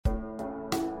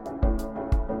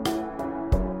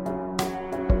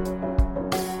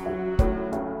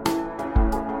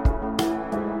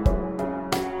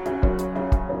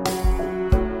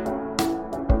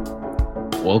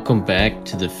Welcome back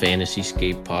to the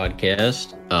Fantasyscape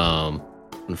podcast.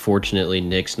 Unfortunately,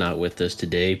 Nick's not with us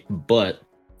today, but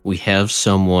we have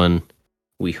someone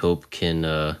we hope can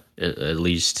at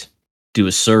least do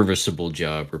a serviceable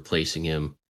job replacing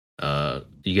him.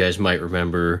 You guys might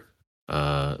remember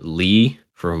Lee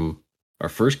from our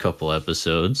first couple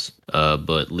episodes.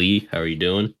 But Lee, how are you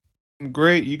doing?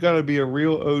 Great, you gotta be a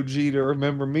real OG to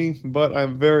remember me, but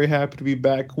I'm very happy to be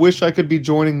back. Wish I could be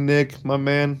joining Nick, my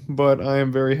man, but I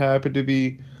am very happy to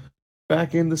be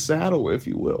back in the saddle, if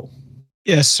you will.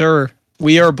 Yes, sir.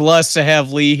 We are blessed to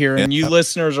have Lee here, and you Yeah.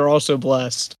 listeners are also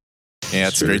blessed. Yeah,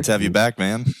 it's Sure. great to have you back,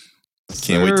 man.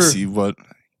 Can't wait to Sir. see what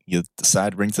you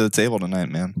decide to bring to the table tonight,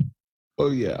 man.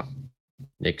 Oh yeah.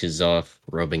 Nick is off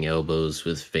rubbing elbows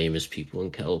with famous people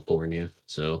in California,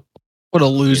 so What a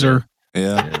loser.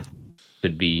 Yeah. yeah,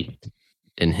 could be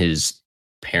in his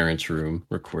parents' room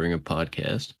recording a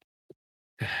podcast.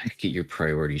 Get your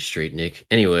priorities straight, Nick.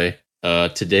 Anyway,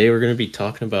 today we're going to be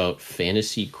talking about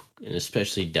fantasy and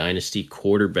especially dynasty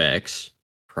quarterbacks.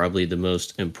 Probably the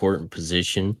most important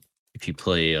position if you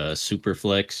play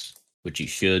Superflex, which you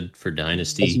should for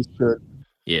dynasty.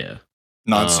 Yeah,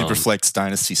 Non-Superflex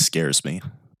Dynasty scares me.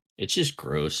 it's just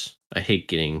gross. I hate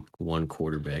getting one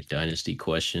quarterback dynasty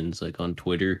questions like on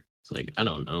Twitter. It's like, I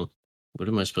don't know. What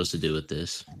am I supposed to do with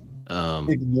this?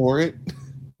 Ignore it.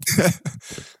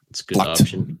 It's a good Blocked.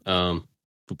 option.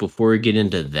 But before we get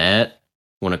into that,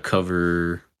 I want to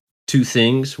cover two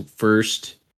things.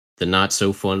 First, the not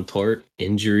so fun part,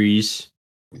 injuries.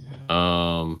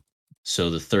 So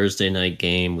the Thursday night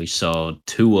game, we saw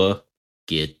Tua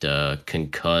get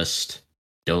concussed.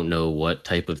 Don't know what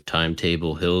type of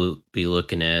timetable he'll be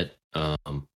looking at.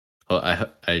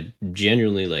 I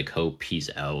genuinely like hope he's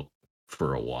out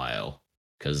for a while,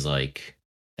 because like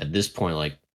at this point,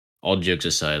 like all jokes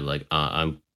aside, like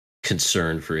I'm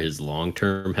concerned for his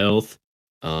long-term health.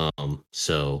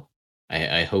 So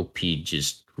I hope he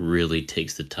just really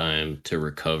takes the time to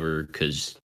recover,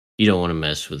 because you don't want to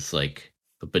mess with like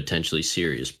a potentially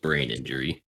serious brain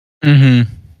injury.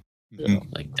 Mm-hmm. Yeah.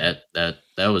 Like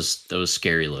that was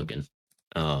scary looking.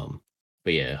 But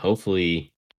yeah,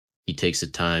 hopefully he takes the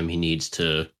time he needs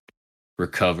to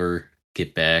recover,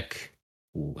 get back,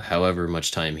 however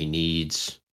much time he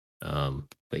needs.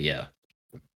 But yeah,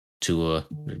 to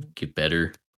get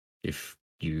better if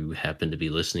you happen to be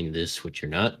listening to this, which you're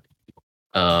not.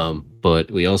 But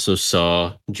we also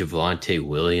saw Javonte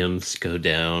Williams go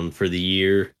down for the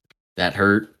year. That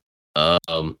hurt.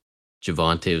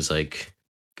 Javonte was like,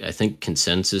 I think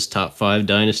consensus top 5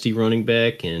 dynasty running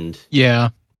back, and Yeah.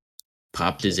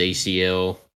 popped his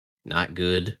ACL. Not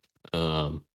good.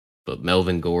 But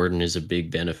Melvin Gordon is a big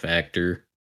benefactor.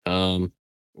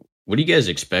 What do you guys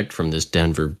expect from this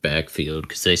Denver backfield?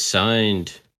 Because they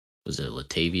signed, was it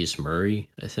Latavius Murray,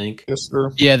 I think? Yes,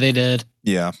 sir. Yeah, they did.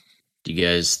 Yeah. Do you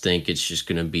guys think it's just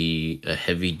going to be a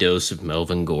heavy dose of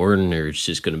Melvin Gordon, or it's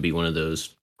just going to be one of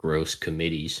those gross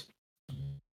committees?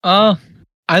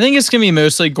 I think it's gonna be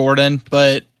mostly Gordon,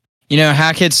 but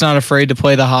Hackett's not afraid to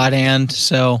play the hot hand,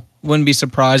 so wouldn't be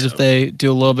surprised if they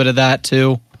do a little bit of that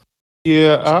too.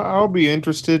 Yeah, I'll be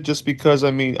interested just because,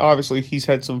 I mean, obviously he's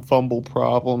had some fumble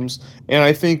problems. And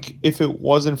I think if it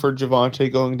wasn't for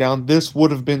Javonte going down, this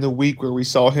would have been the week where we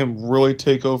saw him really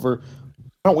take over.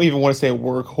 I don't even want to say a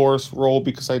workhorse role,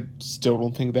 because I still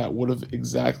don't think that would have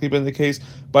exactly been the case.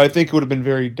 But I think it would have been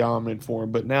very dominant for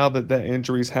him. But now that that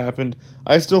injury's happened,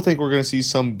 I still think we're going to see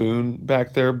some Boone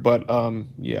back there. But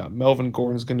yeah, Melvin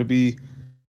Gordon's going to be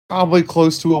probably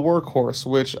close to a workhorse,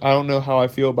 which I don't know how I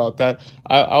feel about that.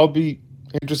 I'll be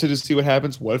interested to see what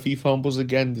happens. What if he fumbles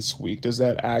again this week? Does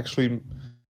that actually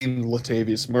mean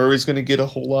Latavius Murray's going to get a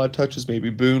whole lot of touches?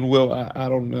 Maybe Boone will. I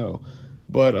don't know.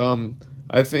 But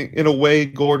I think in a way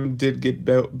Gordon did get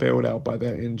bailed out by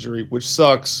that injury, which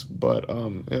sucks. But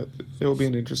it will be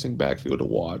an interesting backfield to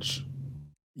watch.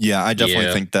 Yeah, I definitely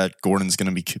Yeah. think that Gordon's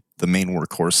going to be the main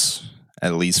workhorse,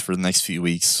 at least for the next few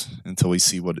weeks, until we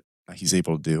see what he's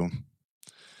able to do.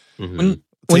 Mhm.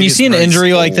 When you Latavius see an Murray's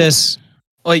injury like old. this,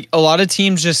 like a lot of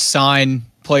teams just sign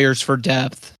players for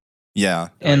depth. Yeah.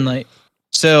 And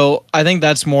so I think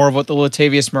that's more of what the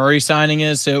Latavius Murray signing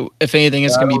is. So if anything,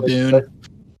 it's gonna be Boone.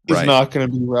 He's Right. not going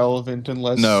to be relevant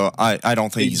unless. No, I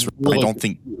don't think he's. I really- don't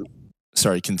think.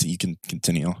 Sorry, you can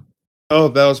continue. Oh,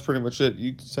 that was pretty much it.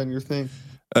 You send your thing.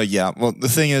 Yeah. Well, the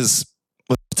thing is,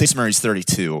 Latavius Murray's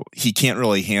 32. He can't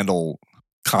really handle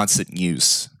constant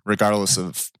use, regardless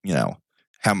of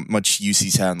how much use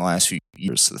he's had in the last few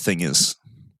years. The thing is,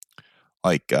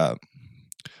 like,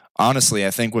 honestly,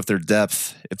 I think with their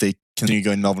depth, if they continue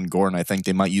going Melvin Gordon, I think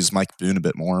they might use Mike Boone a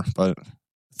bit more. But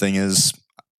the thing is,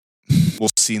 we'll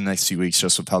see in the next few weeks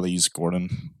just with how they use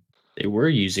Gordon. They were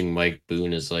using Mike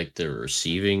Boone as like the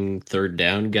receiving third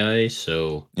down guy,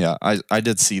 so Yeah, I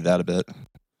did see that a bit.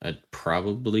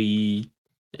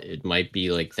 it might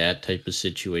be like that type of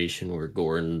situation where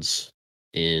Gordon's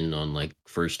in on like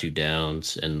first two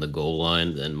downs and the goal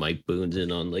line, then Mike Boone's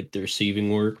in on like the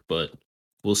receiving work, but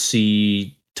we'll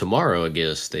see tomorrow, I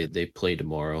guess. They play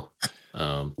tomorrow.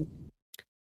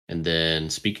 And then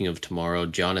speaking of tomorrow,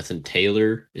 Jonathan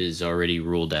Taylor is already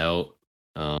ruled out.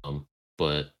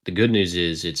 But the good news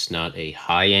is it's not a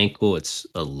high ankle, it's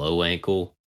a low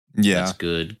ankle. Yeah. That's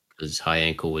good because high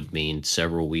ankle would mean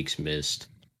several weeks missed.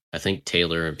 I think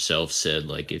Taylor himself said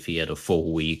like if he had a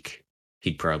full week,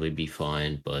 he'd probably be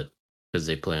fine, but because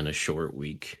they play on a short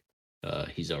week,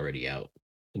 he's already out.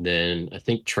 And then I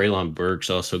think Treylon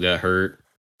Burks also got hurt,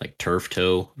 like turf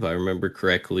toe, if I remember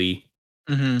correctly.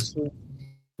 Mm-hmm.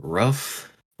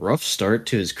 Rough start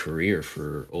to his career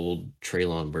for old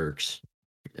Treylon Burks.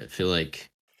 I feel like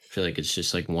it's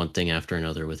just like one thing after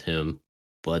another with him.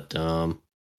 But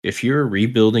if you're a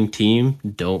rebuilding team,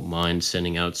 don't mind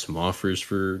sending out some offers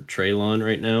for Treylon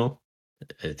right now.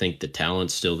 I think the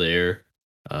talent's still there.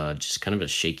 Just kind of a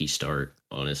shaky start,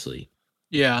 honestly.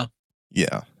 Yeah.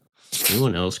 Yeah.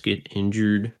 Anyone else get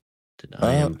injured that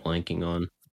I am blanking on?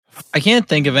 I can't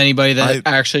think of anybody that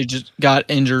actually just got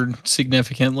injured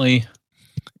significantly.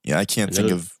 Yeah, I can't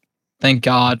think of. Thank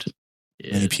God.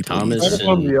 Yeah, many people Thomas Kind of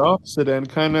on the opposite end,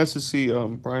 kind of nice to see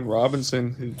Brian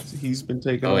Robinson. He's been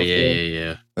taking off.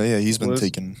 Yeah. Oh, yeah, he's been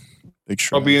taking big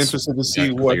strides. I'll be interested to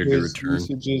see what cleared to his return.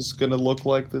 usage is going to look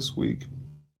like this week.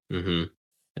 Mm-hmm.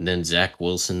 And then Zach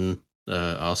Wilson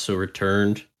also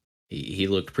returned. He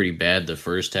looked pretty bad the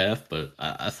first half, but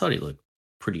I thought he looked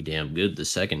pretty damn good the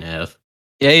second half.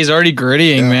 Yeah, he's already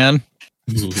grittying, man.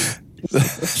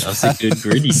 That's a good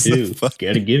gritty too. Got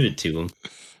to give it to him.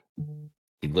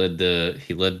 He led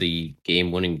the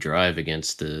game-winning drive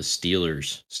against the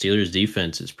Steelers. Steelers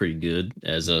defense is pretty good,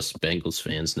 as us Bengals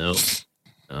fans know.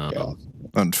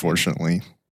 Unfortunately.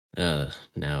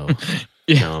 Now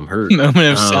Yeah. I'm hurt.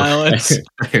 Moment of silence.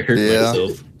 I hurt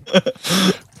myself.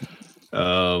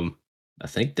 I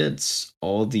think that's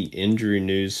all the injury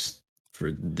news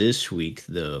for this week,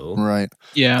 though. Right.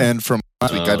 Yeah. And from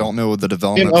last week, I don't know the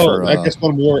development And, for. I guess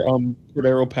one more.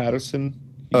 Cordero Patterson.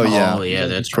 Oh yeah,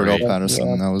 that's Cordell right. Patterson.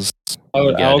 Yeah. That was.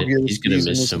 He's gonna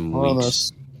miss some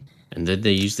weeks. And then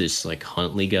they use this like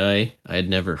Huntley guy. I had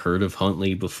never heard of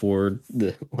Huntley before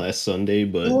the last Sunday,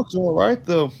 but He looks all right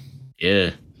though. Yeah,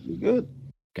 He's good.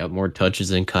 got more touches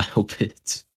than Kyle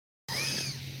Pitts.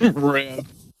 Rip.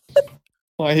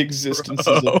 My existence is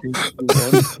a one.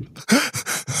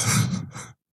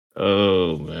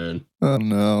 Oh man. Oh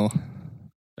no.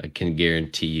 I can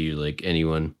guarantee you, like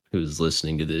anyone who's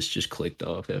listening to this just clicked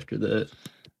off after that.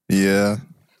 Yeah.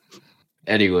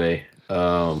 Anyway,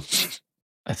 before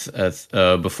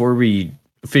we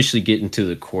officially get into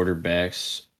the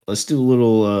quarterbacks, let's do a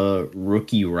little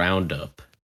rookie roundup.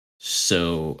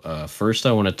 So first,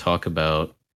 I want to talk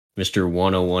about Mr.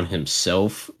 101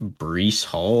 himself, Breece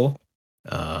Hall.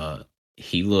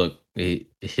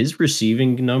 His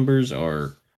receiving numbers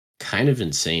are kind of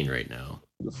insane right now.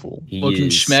 Looking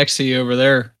schmexy over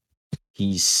there.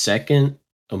 He's second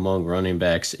among running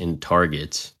backs in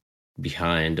targets,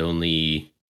 behind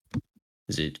only,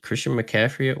 is it Christian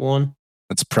McCaffrey at one?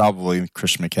 It's probably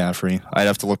Christian McCaffrey. I'd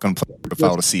have to look on Player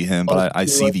Profile to see him, but I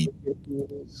see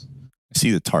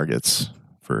the targets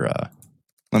for.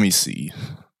 Let me see.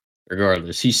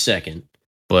 Regardless, he's second.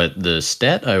 But the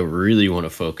stat I really want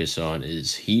to focus on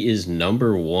is he is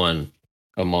number one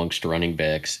amongst running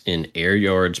backs in air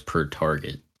yards per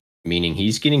target, meaning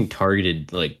he's getting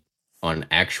targeted like on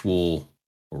actual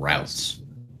routes.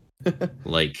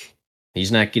 Like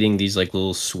he's not getting these like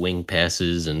little swing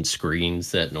passes and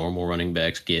screens that normal running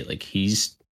backs get. Like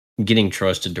he's getting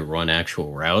trusted to run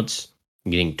actual routes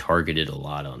and getting targeted a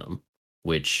lot on them,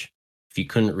 which if you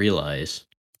couldn't realize,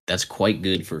 that's quite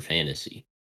good for fantasy.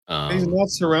 He's not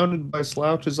surrounded by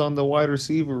slouches on the wide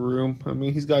receiver room. I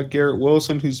mean, he's got Garrett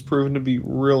Wilson, who's proven to be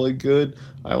really good.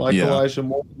 I like Elijah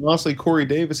Moore. And honestly, Corey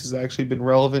Davis has actually been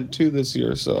relevant too this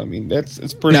year. So I mean,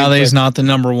 it's pretty. Now that he's not the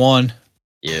number one.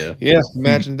 Yeah.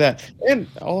 Imagine that. And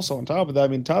also on top of that, I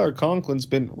mean, Tyler Conklin's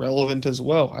been relevant as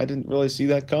well. I didn't really see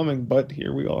that coming, but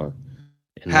here we are.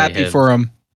 And happy for him.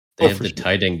 They have the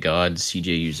tight end god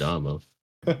CJ Uzama,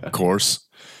 of course.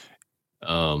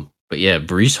 But yeah,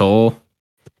 Breece Hall.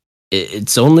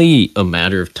 It's only a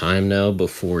matter of time now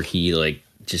before he like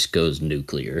just goes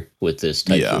nuclear with this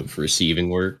type of receiving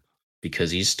work, because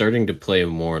he's starting to play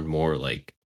more and more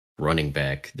like running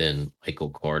back than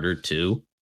Michael Carter too.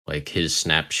 Like his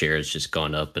snap share has just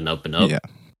gone up and up and up. Yeah.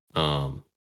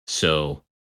 So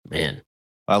man,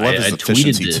 I love his I tweeted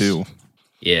efficiency this. too.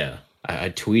 Yeah, I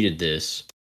tweeted this.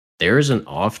 There is an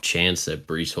off chance that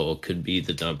Brees Hall could be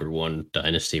the #1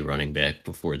 dynasty running back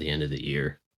before the end of the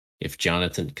year. If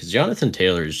because Jonathan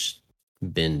Taylor's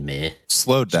been meh.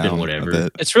 Slowed It's been down a whatever.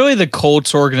 bit. It's really the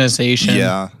Colts organization.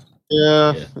 Yeah,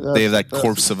 Yeah, they have that that's-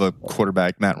 corpse of a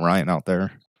quarterback, Matt Ryan, out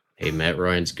there. Hey, Matt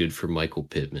Ryan's good for Michael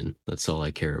Pittman. That's all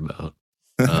I care about.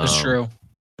 That's true.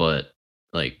 But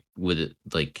like with it,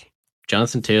 like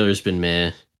Jonathan Taylor's been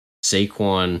meh.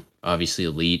 Saquon obviously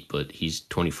elite, but he's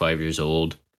 25 years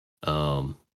old.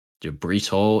 Brees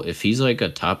Hall, if he's like a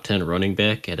top 10 running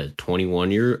back at a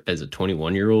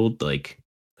 21-year-old, like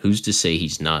who's to say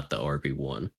he's not the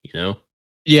RB1? You know?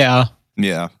 Yeah.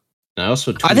 Yeah, And I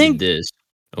also tweeted I think- this.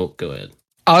 Oh, go ahead.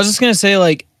 I was just gonna say,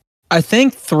 like, I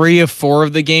think 3 of 4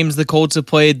 of the games the Colts have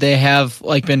played, they have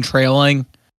like been trailing.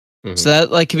 Mhm. So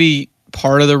that like could be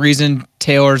part of the reason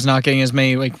Taylor's not getting as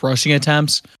many like rushing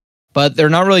attempts. But they're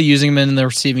not really using him in the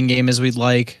receiving game as we'd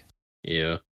like.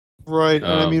 Yeah. Right,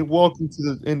 and I mean, Um, welcome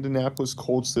to the Indianapolis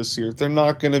Colts this year. They're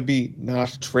not going to be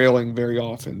not trailing very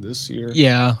often this year.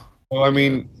 Yeah. So, I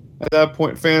mean, at that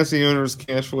point, fantasy owners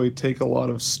can't really take a lot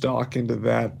of stock into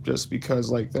that just because,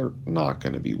 like, they're not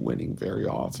going to be winning very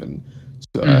often.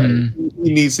 So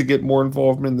he needs to get more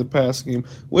involvement in the passing game,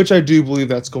 which I do believe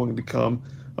that's going to come.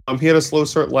 He had a slow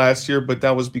start last year, but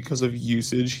that was because of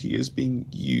usage. He is being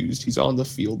used. He's on the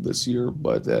field this year,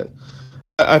 but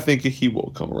I think he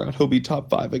will come around. He'll be top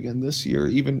 5 again this year,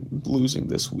 even losing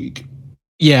this week.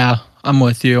 Yeah, I'm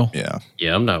with you. yeah.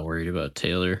 Yeah, I'm not worried about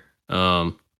Taylor.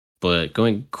 But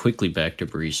going quickly back to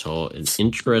Brees Hall, an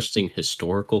interesting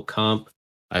historical comp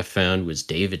I found was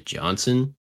David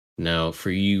Johnson. Now,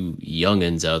 for you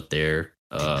youngins out there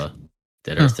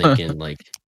that are thinking like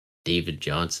David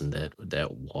Johnson,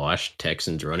 that washed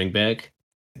Texans running back,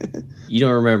 you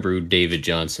don't remember who David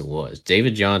Johnson was.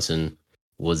 David Johnson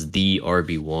was the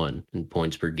RB1 in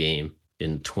points per game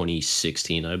in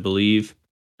 2016, I believe.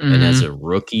 And as a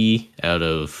rookie out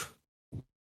of,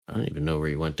 I don't even know where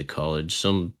he went to college,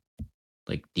 some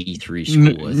like D3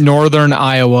 school. I think. Northern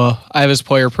Iowa. I have his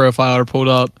player profiler pulled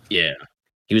up. Yeah.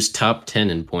 He was top 10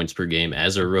 in points per game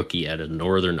as a rookie out of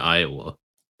Northern Iowa.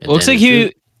 And Looks then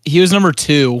like he was number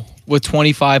 2 with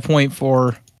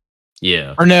 25.4.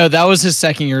 Yeah. Or no, that was his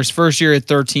second year. His first year at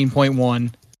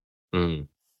 13.1. Mm.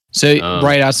 So Um,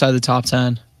 right outside the top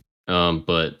 10.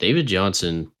 But David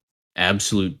Johnson,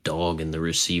 absolute dog in the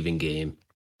receiving game.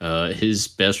 His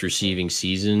best receiving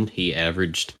season, he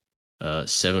averaged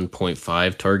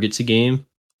 7.5 targets a game.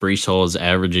 Brees Hall is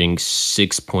averaging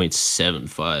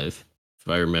 6.75, if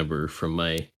I remember from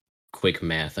my quick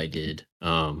math I did.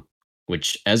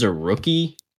 Which as a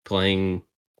rookie playing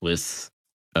with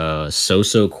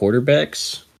so-so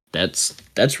quarterbacks,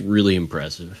 that's really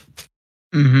impressive.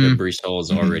 That Brees Hall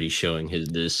is already showing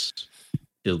this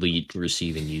elite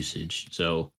receiving usage.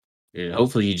 So yeah,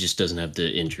 hopefully he just doesn't have the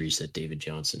injuries that David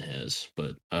Johnson has.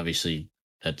 But obviously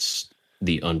that's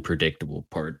the unpredictable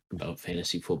part about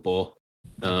fantasy football.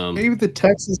 Maybe the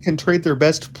Texans can trade their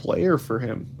best player for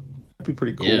him. That'd be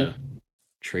pretty cool. Yeah.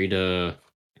 Trade who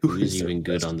is their even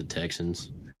good best- on the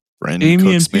Texans? Brandon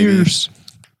Damian Cooks, maybe. Pierce.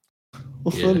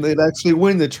 Well, Yeah. then they'd actually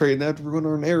win the trade, and that'd ruin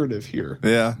our narrative here.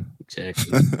 Yeah.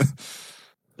 Exactly.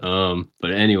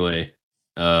 But anyway,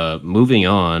 moving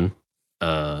on,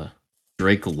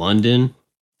 Drake London.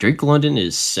 Drake London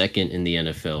is second in the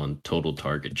NFL in total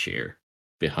target share,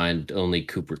 behind only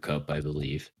Cooper Kupp, I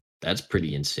believe. That's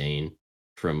pretty insane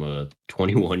from a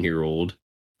 21-year-old.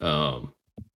 Let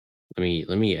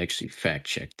me actually fact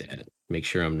check that. Make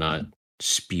sure I'm not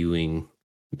spewing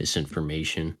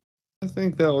misinformation. I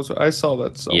think that was. I saw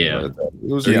that somewhere. Yeah. It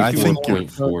was Yeah, I think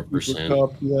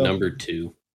 4.4%. Yeah. Number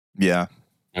 2. Yeah.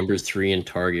 Number 3 in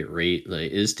target rate.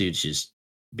 Like this dude's just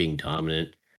being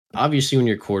dominant. Obviously, when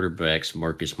your quarterback's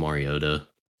Marcus Mariota,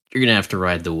 you're gonna have to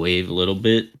ride the wave a little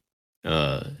bit.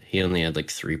 He only had like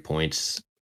 3 points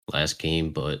last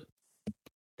game, but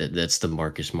that's the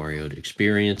Marcus Mariota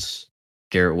experience.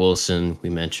 Garrett Wilson, we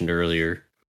mentioned earlier,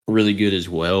 really good as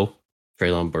well.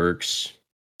 Treylon Burks,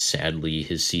 sadly,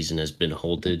 his season has been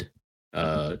halted.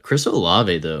 Chris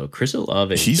Olave, though. Chris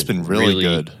Olave, He's been really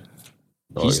good.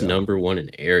 He's Oh, yeah. number 1 in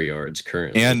air yards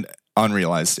currently. And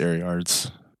unrealized air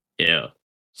yards. yeah.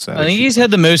 So I think he's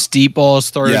had the most deep balls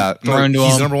thrown to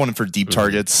he's him. number 1 for deep Mhm.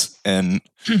 targets, and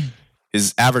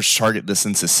his average target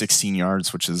distance is 16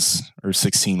 yards, which is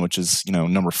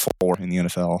number 4 in the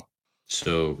NFL.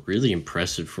 So really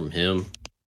impressive from him.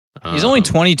 He's only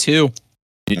 22.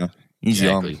 He's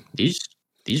exactly. young.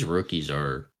 These rookies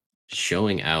are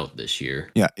showing out this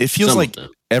year. Yeah, it feels Some like of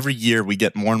them. every year we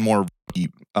get more and more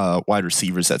wide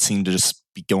receivers that seem to just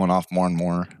be going off more and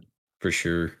more. For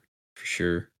sure. For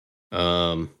sure.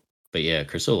 But yeah,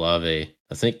 Chris Olave,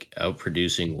 I think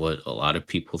outproducing what a lot of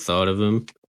people thought of him.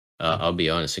 I'll be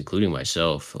honest, including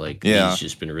myself. Like, Yeah. he's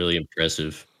just been really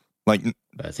impressive. Like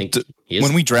I think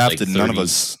when we drafted, like none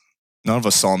of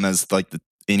us saw him as like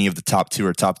any of the top 2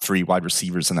 or top 3 wide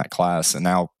receivers in that class, and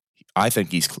now I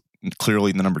think he's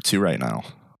clearly the number 2 right now,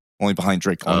 only behind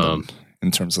Drake London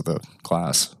in terms of the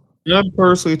class. I'm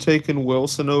personally taking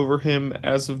Wilson over him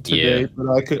as of today, Yeah.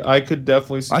 but I could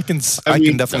definitely see, I can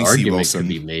the definitely see argument Wilson. could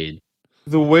be made.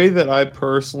 the way that I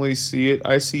personally see it.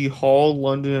 I see Hall,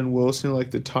 London, and Wilson like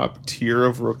the top tier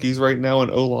of rookies right now,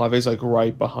 and Olave's like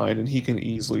right behind, and he can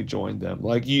easily join them.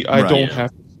 Like I Right. don't Yeah. have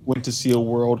to wait to see a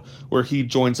world where he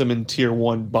joins them in tier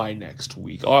 1 by next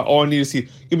week. All I need to see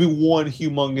give me one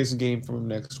humongous game from him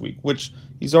next week, which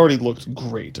he's already looked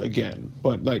great again.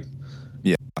 But like,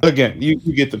 Yeah. again, you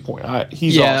get the point.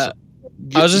 He's Yeah. awesome.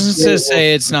 I was just going to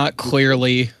say it's not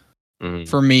clearly Mhm.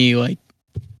 for me. Like,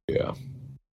 Yeah.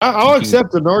 I'll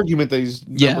accept an argument that he's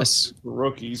number yes. 2 for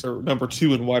rookies or number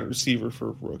 2 in wide receiver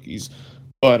for rookies,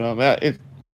 but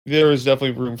there is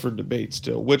definitely room for debate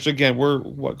still. Which again, we're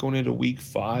going into week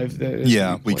 5.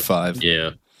 Week 5.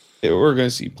 Yeah. We're gonna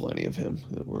see plenty of him.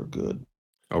 We're good.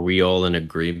 Are we all in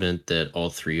agreement that all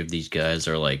 3 of these guys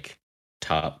are like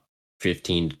top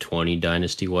 15 to 20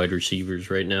 dynasty wide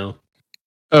receivers right now?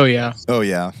 Oh, yeah. Oh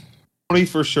yeah. 20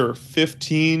 for sure.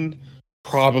 15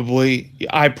 probably.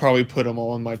 I'd probably put them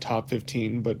all in my top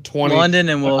 15, but 20. London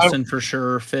and Wilson for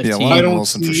sure. 15. London I and don't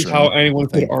Wilson for see sure. how anyone I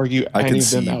could think argue I any can of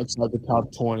them see- outside the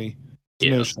top 20. Yeah.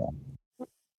 No shot.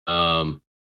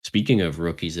 Speaking of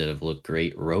rookies that have looked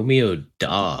great, Romeo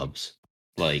Dobbs,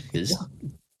 like this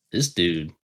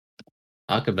dude,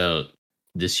 talk about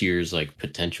this year's like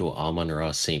potential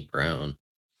Amon-Ra St. Brown.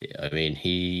 Yeah, I mean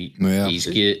he's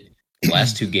get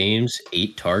last 2 games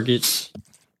 8 targets.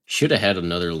 Should have had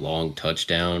another long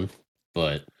touchdown,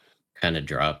 but kind of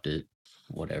dropped it.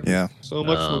 Whatever. Yeah. So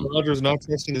much for Rodgers not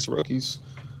trusting his rookies.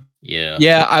 Yeah.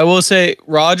 Yeah, I will say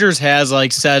Rodgers has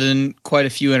like said in quite a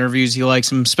few interviews he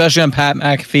likes him, especially on Pat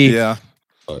McAfee. Yeah.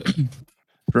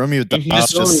 Romeo Dobbs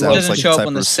just doesn't sounds like the show up type on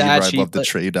of the receiver stat I'd sheet, love to but-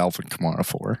 trade Alvin Kamara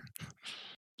for.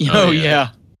 Oh, yeah. yeah.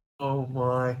 Oh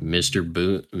my. Mr.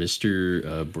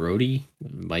 Brody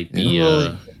might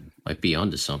be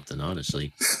onto something,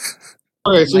 honestly.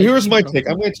 Okay, so Might here's be, my bro. take.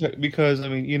 I'm going to because I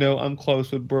mean, I'm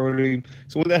close with Brody.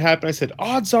 So when that happened, I said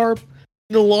odds are in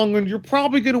the long run you're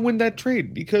probably going to win that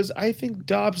trade because I think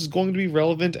Dobbs is going to be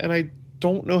relevant, and I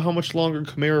don't know how much longer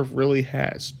Kamara really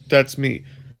has. That's me.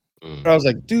 But I was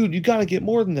like, dude, you got to get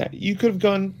more than that. You could have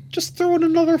gone just throw in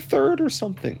another third or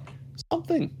something,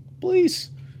 please.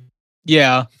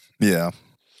 Yeah. Yeah.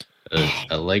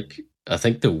 I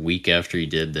think the week after he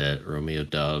did that, Romeo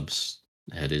Dobbs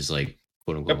had his like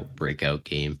quote unquote breakout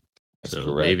game. That's So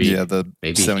correct. maybe The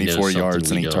maybe he 74 knows yards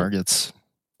something and we 8 don't. targets.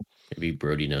 Maybe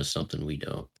Brody knows something we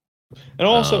don't. And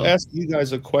I'll also ask you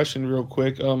guys a question real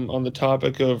quick on the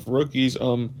topic of rookies.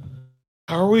 How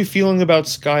are we feeling about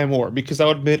Sky Moore? Because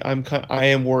I'll admit I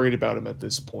am worried about him at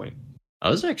this point. I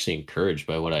was actually encouraged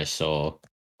by what I saw.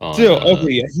 On, Still,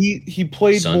 okay, yeah, he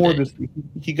played more Sunday. this week.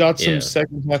 He got some Yeah.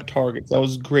 second half targets. That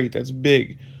was great. That's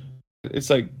big. It's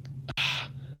like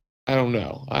I don't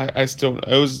know. I still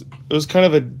it was kind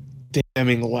of a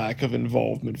damning lack of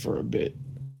involvement for a bit.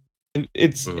 And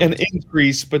it's an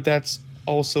increase, but that's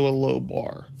also a low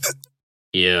bar.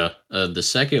 Yeah, the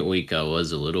second week I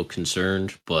was a little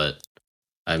concerned, but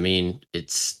I mean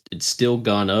it's still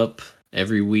gone up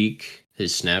every week,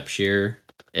 his snap share,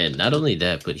 and not only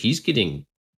that, but he's getting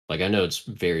like I know it's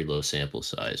very low sample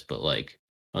size, but like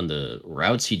on the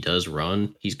routes he does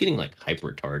run, he's getting like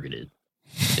hyper targeted,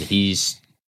 and he's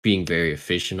being very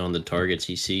efficient on the targets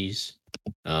he sees.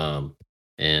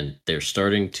 And they're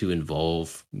starting to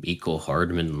involve Miko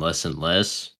Hardman less and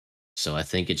less, so I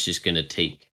think it's just gonna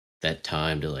take that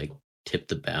time to like tip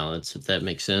the balance, if that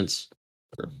makes sense.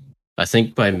 I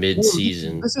think by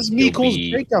mid-season, This is he'll Miko's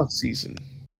be- breakout season.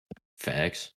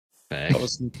 Facts. I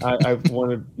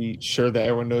want to be sure that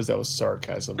everyone knows that was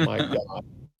sarcasm. My God.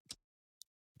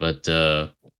 But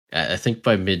I think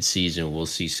by mid-season, we'll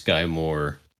see Sky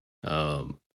Moore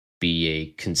be a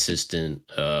consistent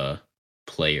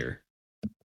player,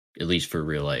 at least for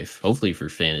real life. Hopefully for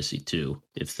fantasy too,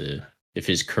 if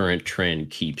his current trend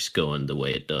keeps going the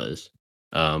way it does.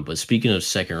 But speaking of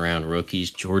second-round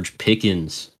rookies, George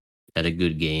Pickens had a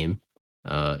good game.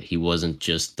 He wasn't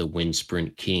just the wind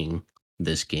sprint king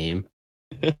this game.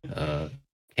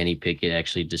 Kenny Pickett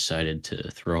actually decided to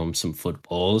throw him some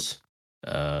footballs.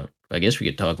 I guess we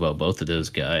could talk about both of those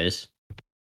guys.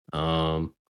 Both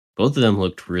of them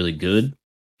looked really good.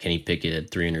 Kenny Pickett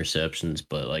had 3 interceptions,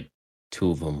 but like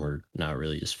 2 of them were not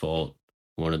really his fault.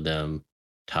 One of them,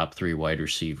 top 3 wide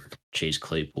receiver, Chase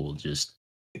Claypool, just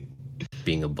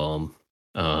being a bum.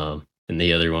 And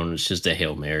the other one was just a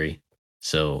Hail Mary.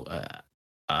 So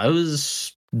I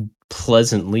was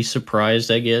pleasantly surprised,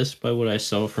 I guess, by what I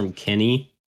saw from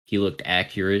Kenny. He looked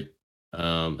accurate.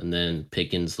 And then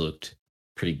Pickens looked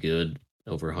pretty good,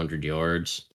 over 100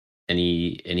 yards.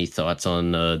 Any thoughts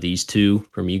on these two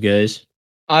from you guys?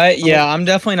 I'm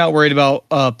definitely not worried about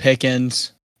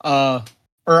Pickens.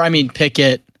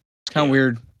 Pickett. It's kind of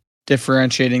weird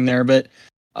differentiating there, but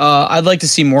I'd like to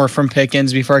see more from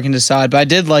Pickens before I can decide. But I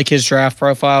did like his draft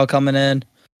profile coming in.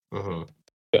 Uh-huh.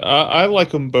 I like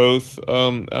them both.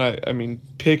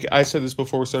 I said this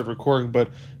before we started recording, but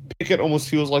Pickett almost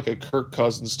feels like a Kirk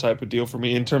Cousins type of deal for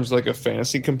me in terms of like a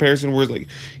fantasy comparison, where like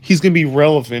he's gonna be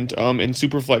relevant in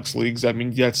superflex leagues. I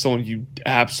mean, that's someone you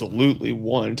absolutely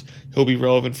want. He'll be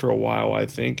relevant for a while, I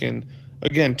think. And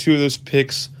again, 2 of those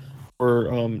picks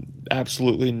were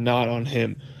absolutely not on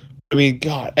him. I mean,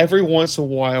 God, every once in a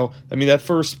while, I mean, that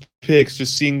first picks,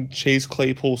 just seeing Chase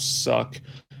Claypool suck.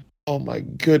 Oh my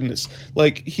goodness!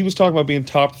 Like he was talking about being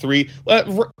top 3.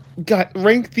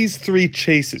 Rank these 3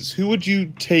 chases. Who would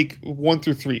you take 1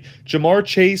 through 3? Jamar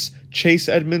Chase, Chase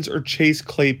Edmonds, or Chase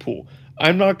Claypool?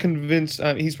 I'm not convinced.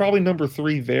 He's probably number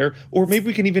 3 there, or maybe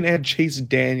we can even add Chase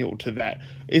Daniel to that.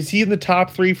 Is he in the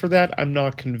top 3 for that? I'm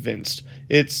not convinced.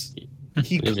 He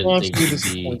constantly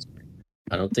disappoints me.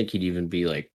 I don't think he'd even be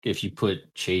like, if you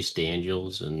put Chase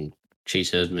Daniels and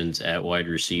Chase Edmonds at wide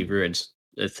receiver,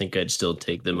 I think I'd still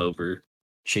take them over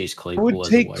Chase I Claypool would as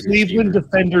take a wide Cleveland receiver.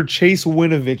 defender Chase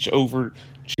Winovich over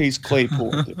Chase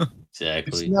Claypool.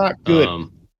 Exactly. It's not good.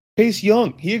 Chase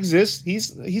Young, he exists.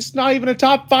 He's not even a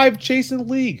top 5 chase in the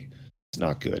league. It's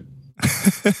not good.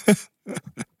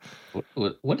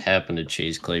 What happened to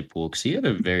Chase Claypool? Because he had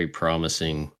a very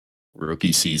promising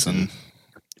rookie season.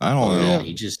 I don't know.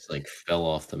 He just like fell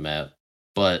off the map.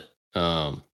 But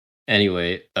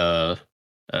anyway, a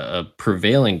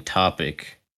prevailing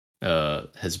topic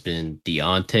has been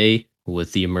Deontay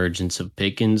with the emergence of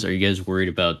Pickens. Are you guys worried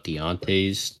about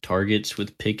Deontay's targets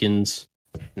with Pickens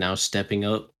now stepping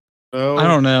up? No. I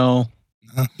don't know.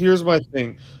 Here's my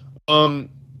thing.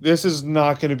 This is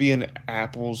not going to be an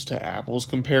apples to apples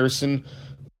comparison.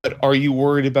 But are you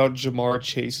worried about Jamar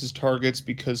Chase's targets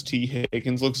because T.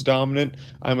 Higgins looks dominant?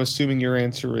 I'm assuming your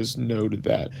answer is no to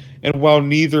that. And while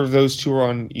neither of those two are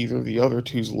on either of the other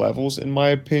two's levels, in my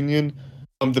opinion,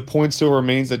 the point still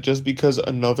remains that just because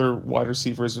another wide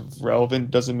receiver is relevant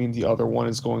doesn't mean the other one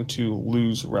is going to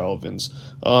lose relevance.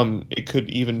 It could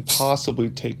even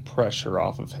possibly take pressure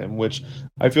off of him, which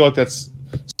I feel like that's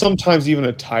sometimes even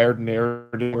a tired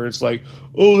narrative where it's like,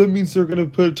 oh, that means they're going to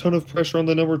put a ton of pressure on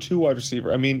the number 2 wide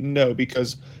receiver. I mean, no,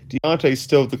 because Deontay is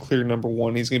still the clear number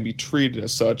 1. He's going to be treated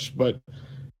as such, but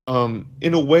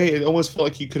in a way, it almost felt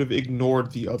like he could have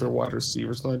ignored the other wide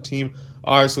receivers on the team.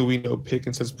 Obviously, we know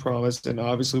Pickens has promised, and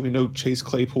obviously we know Chase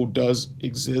Claypool does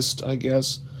exist, I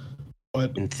guess.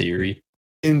 But in theory,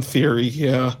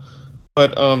 yeah.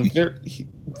 But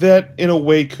that in a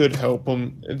way could help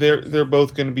them. They're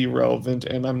both going to be relevant,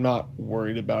 and I'm not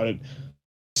worried about it.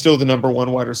 Still the number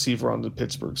 1 wide receiver on the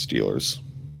Pittsburgh Steelers.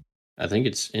 I think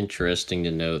it's interesting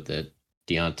to note that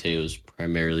Deontay was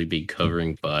primarily being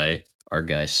covering by our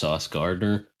guy Sauce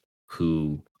Gardner,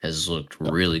 who has looked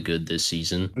really good this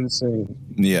season. Insane.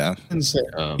 Yeah. Insane.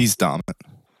 He's dominant.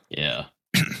 Yeah.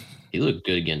 He looked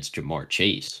good against Jamar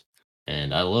Chase.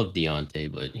 And I love Deontay,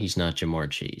 but he's not Jamar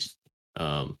Chase.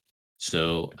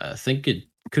 So I think it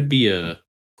could be a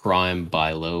prime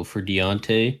buy low for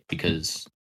Deontay because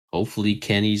hopefully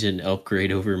Kenny's an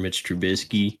upgrade over Mitch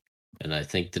Trubisky. And I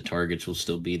think the targets will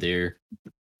still be there.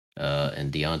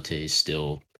 And Deontay is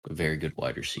still a very good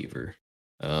wide receiver.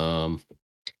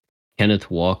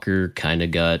 Kenneth Walker kind of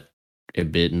got a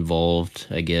bit involved,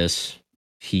 I guess.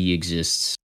 He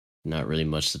exists. Not really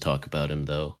much to talk about him,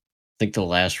 though. I think the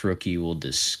last rookie we'll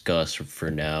discuss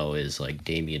for now is like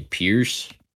Dameon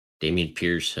Pierce. Dameon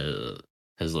Pierce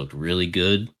has looked really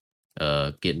good,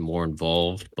 getting more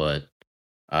involved, but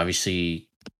obviously,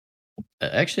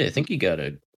 actually, I think he got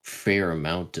a fair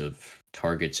amount of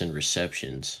targets and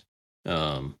receptions.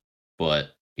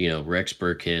 But Rex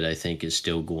Burkhead, I think, is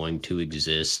still going to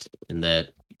exist in that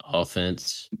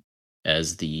offense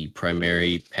as the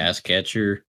primary pass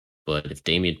catcher. But if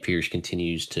Dameon Pierce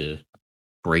continues to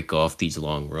break off these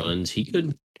long runs, he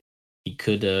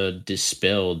could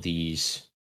dispel these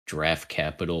draft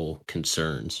capital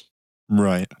concerns.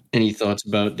 Right. Any thoughts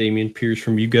about Dameon Pierce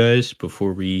from you guys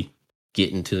before we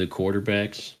get into the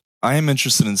quarterbacks? I am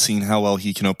interested in seeing how well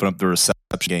he can open up the reception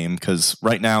reception game, because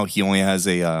right now he only has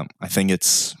a, I think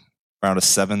it's around a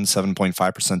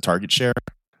 7.5% target share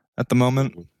at the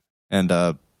moment. And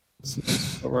All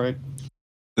right.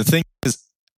 the thing is,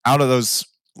 out of those,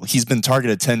 he's been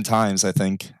targeted 10 times, I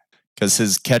think, because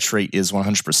his catch rate is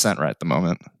 100% right at the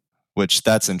moment, which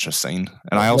that's interesting.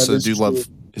 And I also do love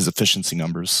his efficiency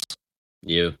numbers.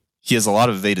 Yeah. He has a lot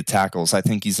of evaded tackles. I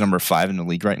think he's number 5 in the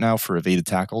league right now for evaded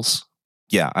tackles.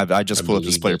 Yeah, I just pulled up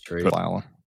his player profile.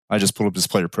 I just pulled up his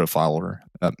player profile.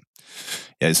 Yeah,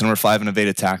 he's number 5 in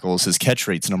evaded tackles. His catch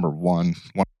rate's number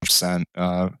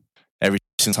 1%. Every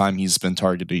single time he's been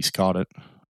targeted, he's caught it,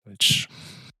 which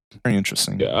is very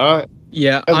interesting.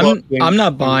 Yeah, I'm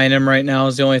not buying him right now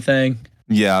is the only thing.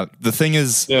 Yeah, the thing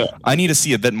is, I need to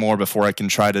see a bit more before I can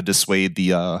try to dissuade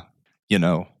the,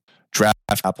 draft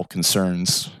Apple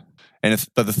concerns.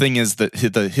 But the thing is that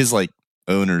his like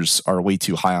owners are way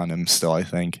too high on him still, I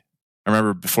think. I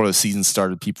remember before the season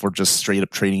started, people were just straight up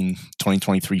trading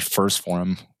 2023 first for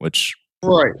him, which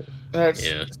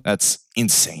that's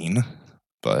insane.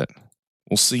 But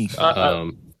we'll see. I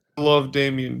love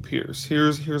Dameon Pierce.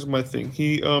 Here's my thing.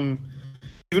 He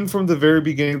even from the very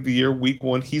beginning of the year, week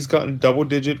 1, he's gotten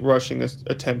double-digit rushing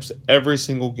attempts every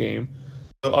single game.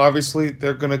 So obviously,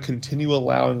 they're going to continue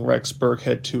allowing Rex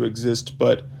Burkhead to exist,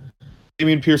 but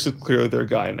Dameon Pierce is clearly their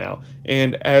guy now.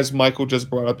 And as Michael just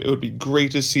brought up, it would be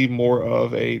great to see more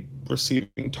of a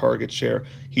receiving target share.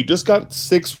 He just got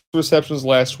 6 receptions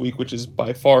last week, which is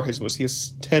by far his most. He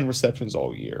has 10 receptions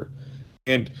all year.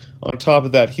 And on top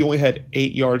of that, he only had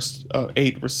 8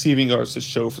 receiving yards to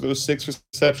show for those 6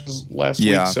 receptions last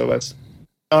week. So that's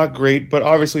not great. But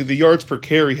obviously, the yards per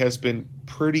carry has been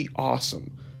pretty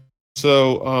awesome.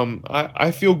 So I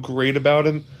feel great about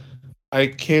him. I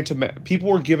can't imagine people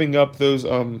were giving up those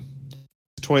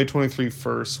 2023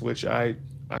 firsts, which I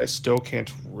still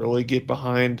can't really get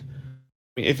behind.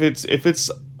 I mean, if it's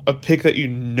a pick that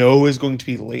is going to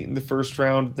be late in the first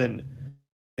round, then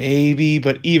maybe.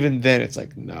 But even then, it's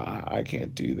like, nah, I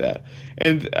can't do that.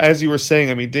 And as you were saying,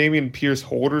 I mean, Dameon Pierce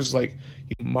holders, like,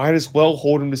 you might as well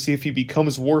hold him to see if he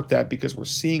becomes worth that, because we're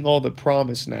seeing all the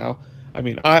promise now. I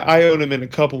mean, I own him in a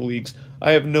couple leagues.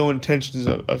 I have no intentions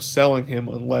of selling him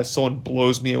unless someone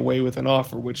blows me away with an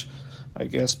offer, which I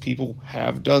guess people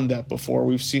have done that before.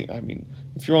 We've seen, I mean,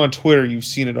 if you're on Twitter, you've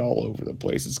seen it all over the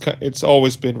place. It's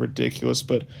always been ridiculous,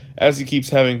 but as he keeps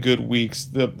having good weeks,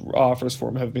 the offers for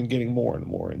him have been getting more and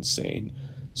more insane.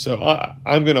 So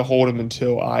I'm going to hold him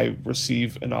until I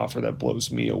receive an offer that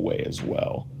blows me away as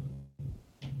well.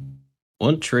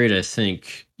 One trade I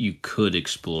think you could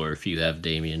explore if you have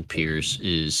Dameon Pierce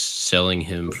is selling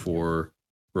him for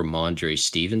Ramondre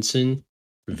Stevenson.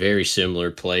 Very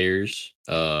similar players,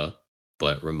 but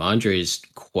Ramondre is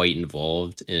quite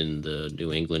involved in the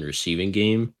New England receiving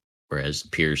game, whereas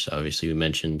Pierce, obviously we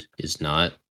mentioned, is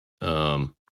not.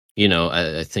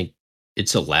 I think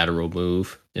it's a lateral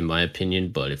move, in my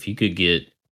opinion, but if you could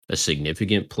get a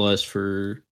significant plus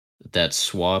for that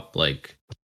swap, like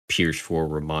Pierce for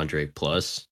Ramondre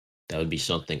plus, that would be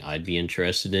something I'd be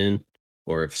interested in.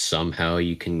 Or if somehow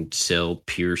you can sell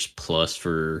Pierce plus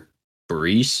for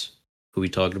Breece, who we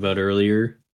talked about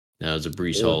earlier, now as a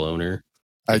Breece Hall owner.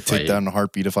 I'd take that in a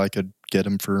heartbeat if I could get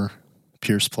him for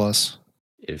Pierce plus.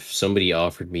 If somebody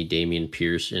offered me Dameon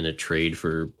Pierce in a trade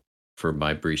for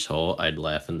my Breece Hall, I'd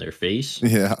laugh in their face.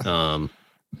 Yeah.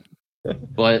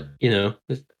 But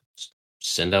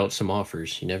send out some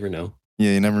offers. You never know.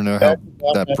 Yeah, you never know how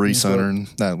that Breece owner in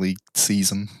that league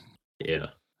sees him. Yeah,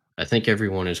 I think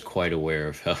everyone is quite aware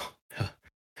of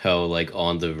how like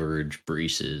on the verge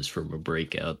Breece is from a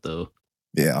breakout, though.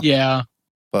 Yeah.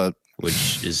 But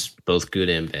which is both good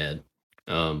and bad.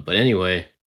 But anyway,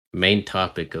 main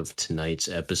topic of tonight's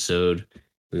episode,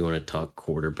 we want to talk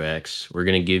quarterbacks. We're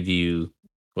gonna give you,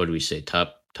 what do we say,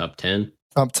 top 10?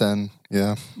 Top 10,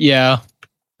 yeah. Yeah.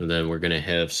 And then we're gonna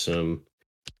have some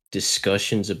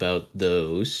discussions about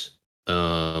those.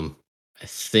 I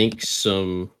think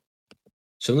some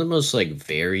of the most like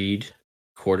varied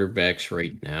quarterbacks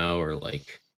right now are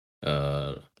like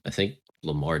I think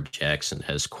Lamar Jackson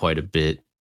has quite a bit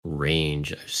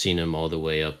range. I've seen him all the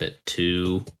way up at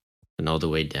 2 and all the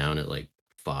way down at like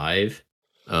 5.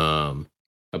 I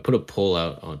put a poll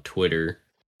out on Twitter,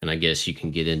 and I guess you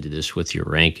can get into this with your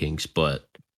rankings, but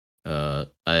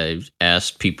I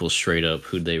asked people straight up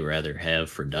who'd they rather have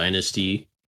for Dynasty,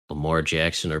 Lamar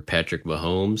Jackson or Patrick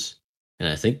Mahomes, and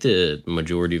I think the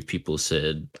majority of people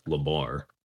said Lamar.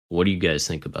 What do you guys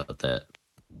think about that?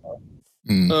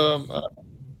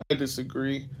 I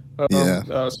disagree.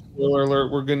 Spoiler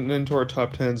alert, we're getting into our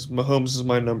top 10s. Mahomes is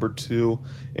my number 2,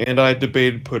 and I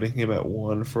debated putting him at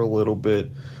 1 for a little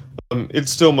bit.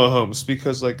 It's still Mahomes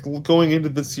because like going into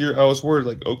this year, I was worried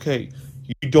like, okay,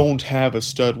 you don't have a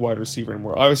stud wide receiver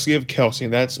anymore. Obviously, you have Kelsey,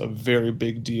 and that's a very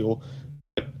big deal.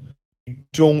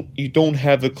 You don't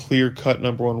have a clear cut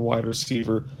number one wide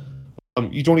receiver.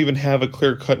 You don't even have a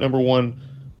clear cut number one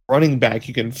running back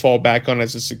you can fall back on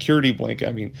as a security blanket.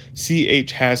 I mean,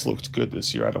 CH has looked good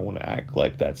this year. I don't want to act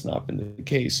like that's not been the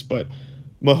case, but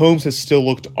Mahomes has still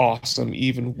looked awesome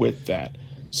even with that.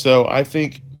 So I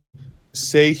think,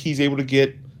 say he's able to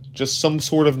get just some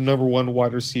sort of number one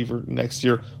wide receiver next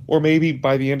year, or maybe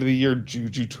by the end of the year,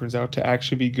 Juju turns out to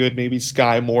actually be good. Maybe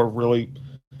Sky Moore really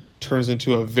turns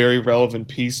into a very relevant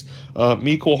piece.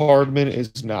 Mecole Hardman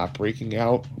is not breaking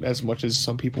out as much as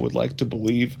some people would like to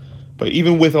believe. But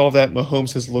even with all that,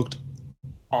 Mahomes has looked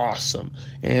awesome.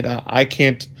 And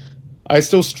I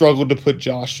still struggle to put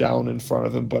Josh Allen in front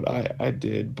of him, but I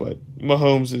did. But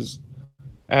Mahomes is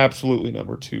absolutely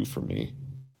number two for me.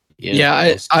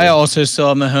 Yeah, I also still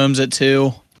have Mahomes at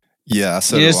 2. Yeah,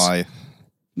 so do I.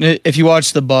 If you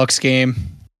watch the Bucks game,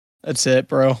 that's it,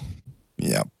 bro.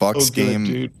 Yeah, Bucks game.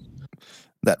 Dude.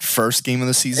 That first game of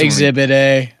the season. Exhibit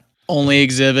A. Only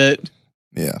exhibit.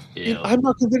 Yeah. I'm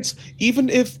not convinced. Even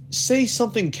if, say,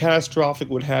 something catastrophic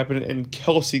would happen and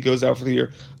Kelsey goes out for the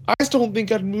year, I still don't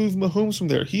think I'd move Mahomes from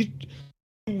there.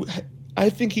 I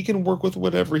think he can work with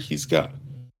whatever he's got.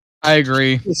 I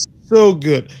agree. It's so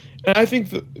good. And I think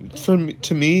that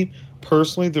to me,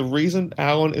 personally, the reason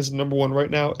Allen is number one right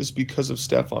now is because of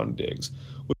Stephon Diggs.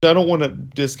 Which I don't want to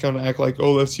discount and act like,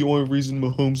 oh, that's the only reason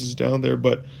Mahomes is down there.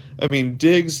 But, I mean,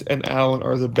 Diggs and Allen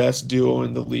are the best duo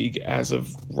in the league as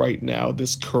of right now,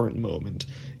 this current moment.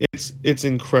 It's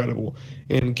incredible.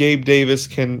 And Gabe Davis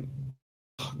can...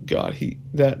 Oh, God,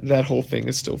 that whole thing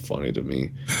is still funny to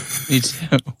me. Me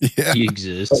too. Yeah. He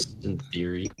exists in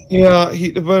theory. Yeah,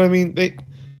 but I mean, there's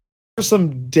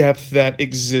some depth that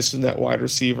exists in that wide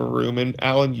receiver room, and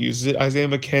Allen uses it. Isaiah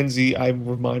McKenzie, I'm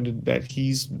reminded that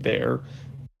he's there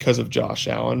because of Josh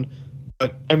Allen.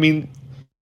 But, I mean,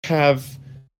 have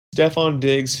Stephon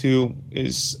Diggs, who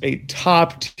is a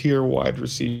top-tier wide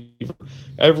receiver.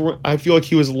 I feel like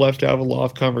he was left out of a lot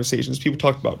of conversations. People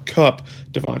talked about Kupp,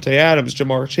 Devontae Adams,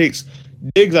 Jamar Chase.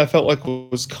 Diggs, I felt like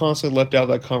was constantly left out of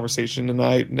that conversation, and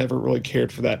I never really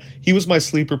cared for that. He was my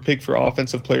sleeper pick for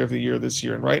Offensive Player of the Year this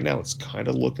year, and right now it's kind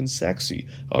of looking sexy.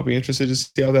 I'll be interested to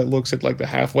see how that looks at like the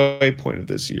halfway point of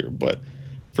this year, but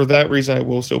for that reason, I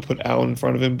will still put Allen in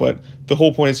front of him. But the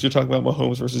whole point is you're talking about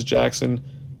Mahomes versus Jackson.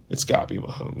 It's got to be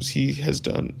Mahomes. He has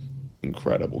done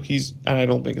incredible. And I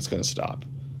don't think it's going to stop.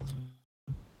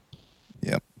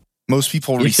 Yeah. Most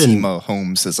people see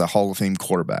Mahomes as a Hall of Fame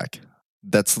quarterback.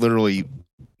 That's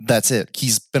it.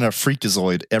 He's been a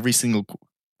freakazoid every single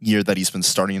year that he's been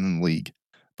starting in the league.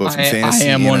 Both in fantasy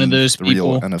I am one of those the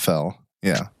real people. NFL.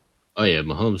 Yeah. Oh yeah,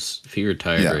 Mahomes, if he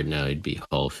retired right now, he'd be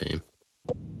Hall of Fame.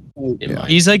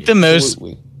 He's like the most,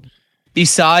 Absolutely.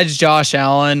 besides Josh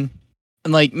Allen,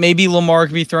 and like maybe Lamar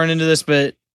could be thrown into this,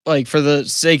 but like for the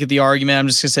sake of the argument, I'm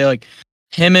just gonna say like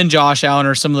him and Josh Allen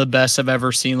are some of the best I've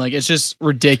ever seen. Like it's just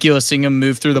ridiculous seeing him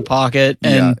move through the pocket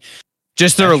and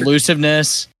just their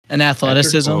elusiveness and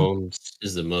athleticism. Mahomes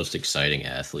is the most exciting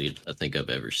athlete I think I've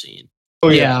ever seen. Oh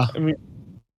yeah. I mean,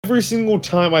 every single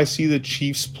time I see the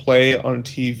Chiefs play on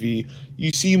TV,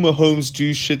 you see Mahomes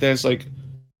do shit that's like,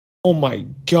 oh my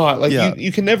God. Like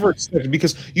you can never expect it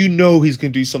because you know he's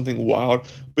going to do something wild,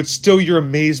 but still you're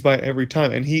amazed by it every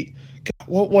time. And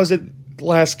what was it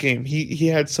last game? He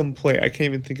had some play. I can't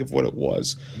even think of what it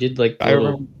was. He did like a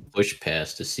little push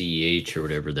pass to CEH or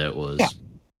whatever that was. Yeah.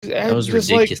 That was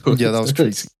ridiculous. Like, that was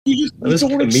crazy. It was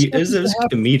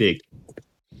comedic.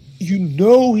 You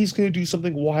know he's going to do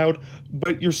something wild,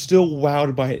 but you're still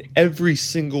wowed by it every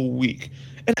single week.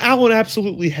 And Allen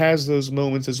absolutely has those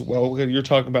moments as well. You're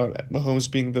talking about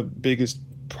Mahomes being the biggest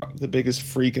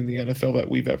freak in the NFL that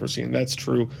we've ever seen. That's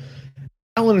true.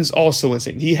 Allen is also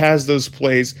insane. He has those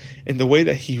plays, and the way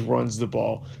that he runs the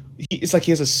ball, it's like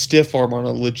he has a stiff arm on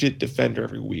a legit defender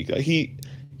every week. Like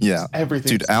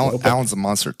everything. Dude, Allen's a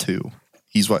monster too.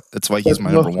 That's why he's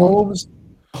my number one.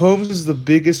 Mahomes is the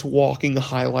biggest walking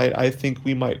highlight I think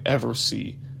we might ever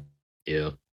see. Yeah.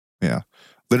 Yeah.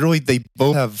 Literally, they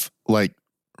both have like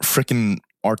freaking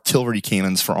artillery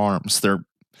cannons for arms.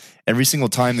 Every single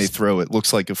time they throw, it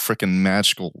looks like a freaking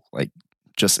magical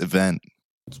just event.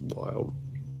 It's wild.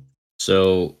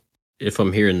 So, if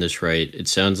I'm hearing this right, it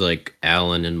sounds like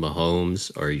Allen and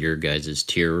Mahomes are your guys'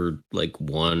 tier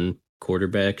 1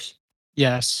 quarterbacks.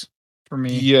 Yes, for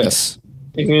me. Yes.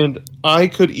 And I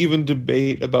could even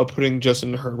debate about putting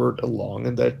Justin Herbert along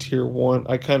in that tier 1.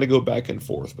 I kind of go back and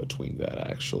forth between that,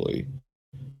 actually.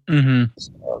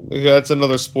 That's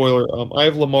another spoiler. I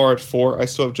have Lamar at 4. I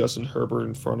still have Justin Herbert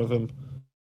in front of him.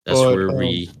 That's But,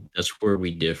 where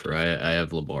we differ. I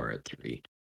have Lamar at 3.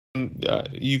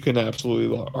 you can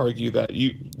absolutely argue that.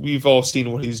 We've all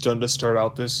seen what he's done to start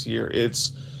out this year.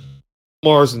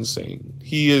 Lamar's insane.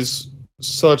 He is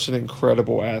such an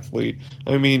incredible athlete.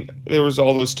 I mean, there was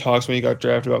all those talks when he got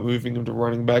drafted about moving him to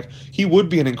running back. He would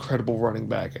be an incredible running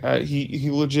back. He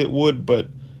legit would, but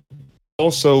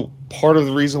also part of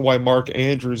the reason why Mark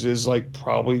Andrews is like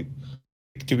probably,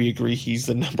 do we agree he's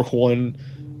the number 1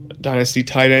 dynasty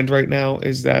tight end right now?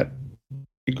 Is that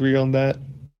agree on that?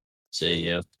 Say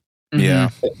yeah. Yeah.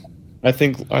 I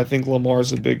think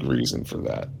Lamar's a big reason for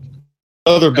that.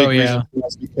 Other big reason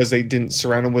is because they didn't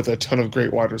surround him with a ton of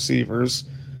great wide receivers.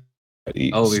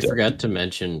 We forgot to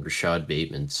mention Rashad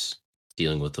Bateman's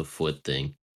dealing with a foot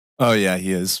thing. Oh yeah,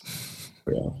 he is.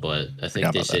 Yeah. But I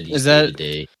think they said he's day to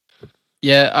day.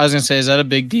 Yeah, I was gonna say, is that a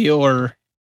big deal or?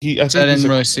 I didn't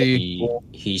really see.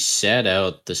 He sat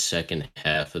out the second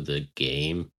half of the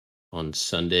game on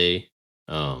Sunday,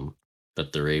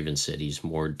 but the Ravens said he's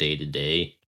more day to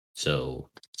day, so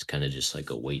it's kind of just like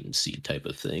a wait and see type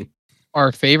of thing.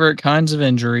 Our favorite kinds of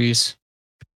injuries.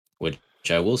 Which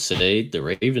I will say, the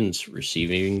Ravens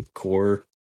receiving core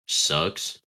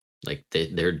sucks. Like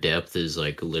their depth is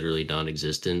like literally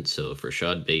non-existent. So if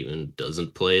Rashad Bateman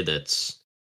doesn't play, that's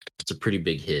a pretty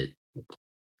big hit,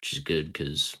 which is good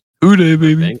because our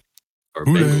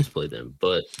Bengals play them.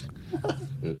 But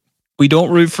we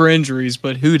don't root for injuries,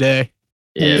 but who day?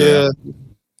 Yeah.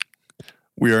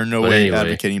 We are no way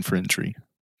advocating for injury.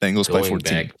 Bengals by 14.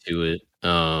 Back to it.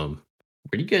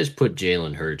 Where do you guys put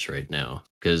Jalen Hurts right now?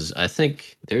 Because I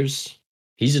think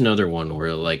he's another one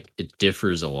where like it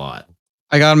differs a lot.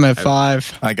 I got him at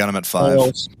 5. I got him at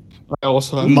 5. I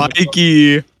also have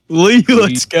Mikey Lee,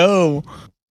 let's go.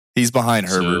 He's behind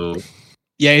Herbert.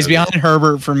 Yeah, he's behind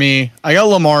Herbert for me. I got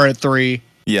Lamar at 3.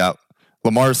 Yeah.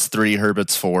 Lamar's 3,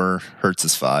 Herbert's 4, Hurts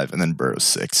is 5, and then Burrow's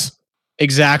 6.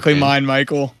 Exactly mine,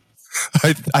 Michael.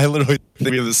 I literally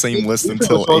think we have the same list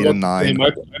until 8 and 9.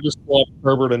 I just swapped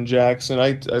Herbert and Jackson.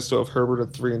 I still have Herbert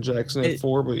at 3 and Jackson at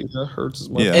 4, but yeah, Hurts is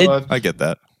my 5. I get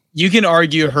that. You can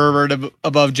argue Herbert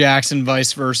above Jackson,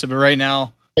 vice versa, but right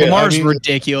now Lamar's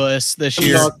ridiculous this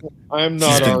year. I'm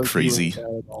not arguing crazy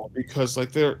at all because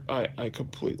like I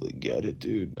completely get it,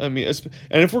 dude. I mean,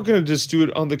 and if we're gonna just do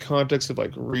it on the context of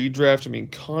like redraft, I mean,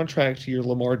 contract year,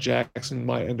 Lamar Jackson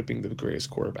might end up being the greatest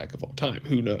quarterback of all time.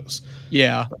 Who knows?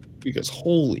 Yeah, because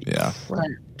holy crap,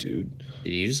 dude.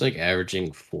 He was like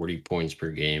averaging 40 points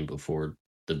per game before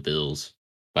the Bills.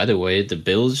 By the way, the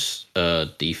Bills'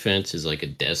 defense is like a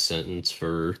death sentence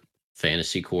for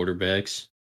fantasy quarterbacks.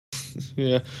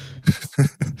 Yeah.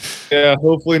 Yeah,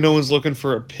 hopefully no one's looking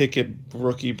for a Pickett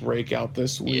rookie breakout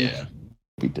this week. Yeah.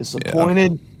 Be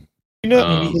disappointed. You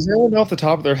know, is anyone off the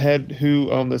top of their head who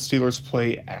the Steelers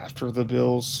play after the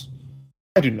Bills?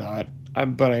 I do not.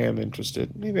 But I am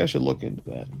interested. Maybe I should look into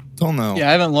that. Don't know. Yeah,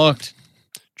 I haven't looked.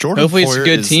 Jordan Poyer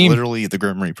is literally the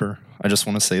Grim Reaper. I just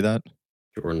want to say that.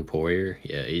 Jordan Poyer,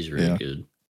 yeah, he's really good.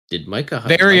 Did Micah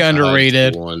very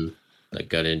underrated one that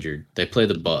got injured? They play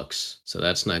the Bucks, so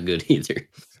that's not good either.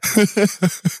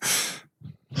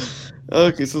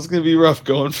 Okay, so it's gonna be rough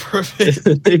going for a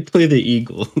bit. They play the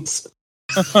Eagles.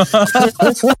 But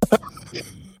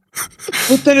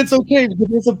then it's okay because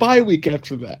there's a bye week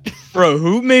after that. Bro,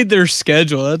 who made their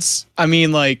schedule?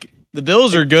 The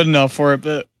Bills are good enough for it,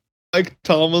 but Mike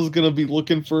Tomlin's gonna be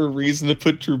looking for a reason to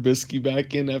put Trubisky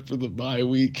back in after the bye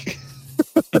week.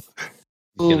 He's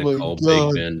gonna call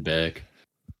Big Ben back.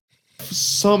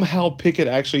 Somehow Pickett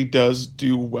actually does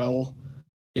do well.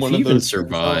 If he even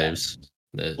survives,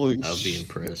 I'll be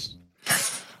impressed.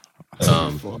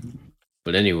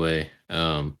 But anyway,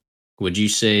 would you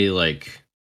say like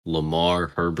Lamar,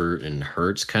 Herbert, and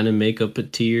Hurts kind of make up a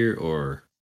tier, or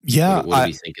what are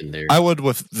we thinking there? I would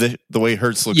with the way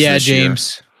Hurts looks. Yeah,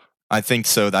 James. Year. I think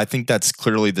so. I think that's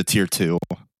clearly the tier 2.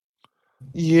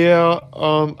 Yeah.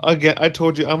 Again, I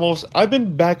told you I've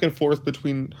been back and forth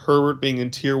between Herbert being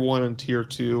in tier 1 and tier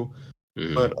 2,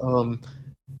 but I'll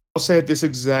say at this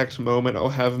exact moment I'll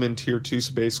have him in tier 2.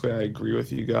 So basically, I agree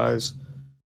with you guys.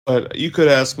 But you could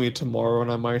ask me tomorrow,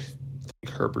 and I might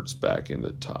think Herbert's back in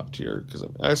the top tier because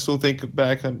I still think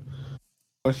back on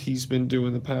what he's been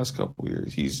doing the past couple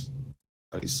years. He's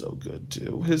so good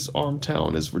too. His arm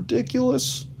talent is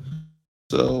ridiculous.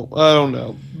 So I don't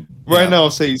know. Right now,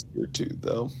 I'll say he's tier 2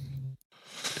 though.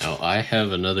 Now I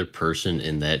have another person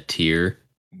in that tier.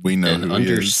 We know who he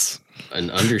is. An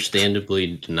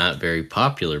understandably not very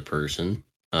popular person.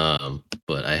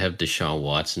 But I have Deshaun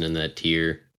Watson in that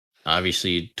tier.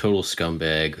 Obviously, total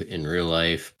scumbag in real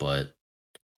life, but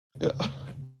Yeah.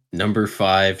 Number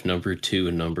 5, number 2,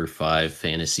 and number 5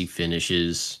 fantasy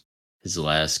finishes. His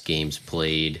last games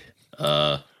played.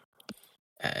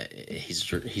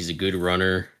 He's a good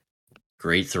runner,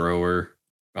 great thrower,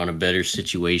 on a better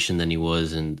situation than he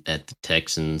was at the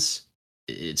Texans.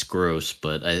 It's gross,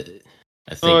 but I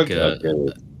Oh, think I get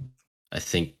it. I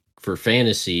think for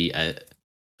fantasy, I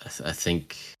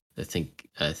think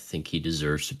he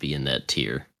deserves to be in that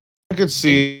tier. I could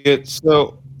see it.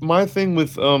 So my thing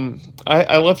with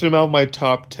I left him out of my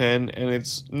top 10, and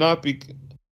it's not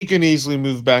he can easily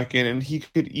move back in, and he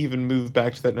could even move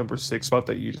back to that number 6 spot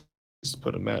that you just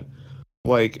put him at.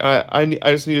 Like I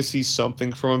just need to see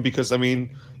something from him, because I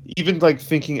mean, even like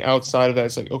thinking outside of that,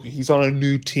 it's like, okay, he's on a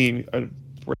new team, a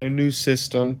brand new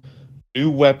system, new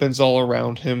weapons all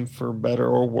around him, for better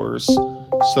or worse.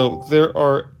 So there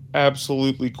are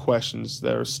absolutely questions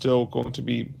that are still going to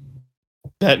be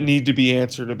that need to be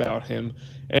answered about him.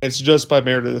 And it's just by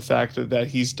merit of the fact that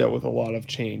he's dealt with a lot of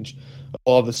change.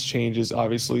 All this change is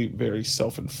obviously very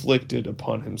self-inflicted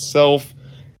upon himself.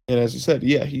 And as you said,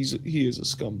 yeah, he is a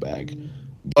scumbag.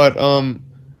 But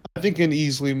I think can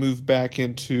easily move back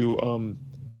into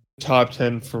top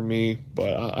 10 for me.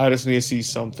 But I just need to see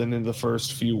something in the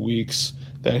first few weeks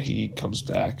that he comes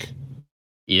back.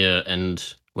 Yeah, and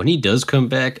when he does come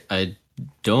back, I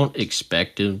don't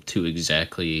expect him to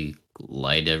exactly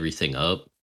light everything up,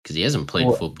 because he hasn't played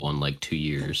Well- football in like 2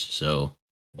 years. So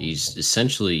he's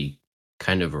essentially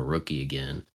kind of a rookie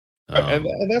again. And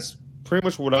that's pretty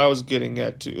much what I was getting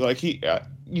at too. Like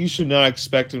you should not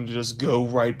expect him to just go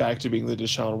right back to being the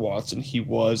Deshaun Watson he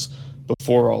was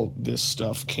before all this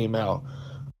stuff came out.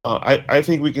 I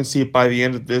think we can see it by the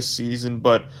end of this season,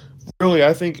 but really,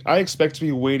 I expect to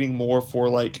be waiting more for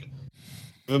like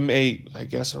give him I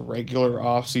guess a regular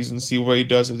offseason, see what he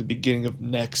does at the beginning of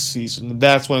next season.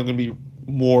 That's when I'm going to be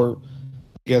more,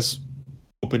 I guess,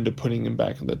 open to putting him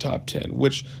back in the top 10,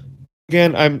 which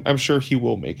again, I'm sure he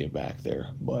will make it back there,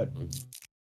 but I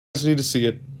just need to see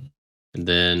it. And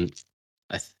then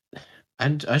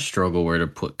I struggle where to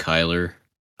put Kyler.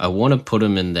 I want to put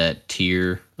him in that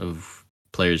tier of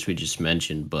players we just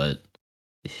mentioned, but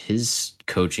his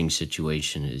coaching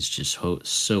situation is just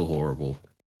so horrible.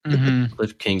 Mhm.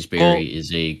 Cliff Kingsbury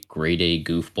is a grade A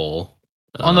goofball.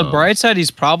 On the bright side,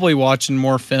 he's probably watching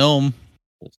more film.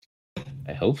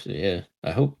 I hope so. Yeah,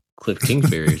 I hope Cliff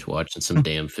Kingsbury's watching some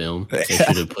damn film. They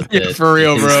should have put Yeah, that for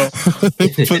real, bro.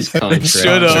 his contract.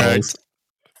 Should've.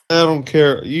 I don't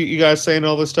care. You guys saying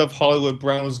all this stuff, Hollywood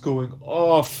Brown is going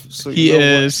off. So He you know what?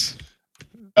 is.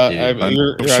 Dude, I'm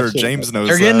You're sure absolutely James right. knows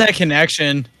They're getting that. that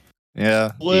connection.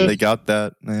 Yeah, Cliff- they got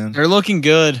that, man. They're looking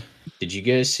good. Did you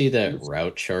guys see that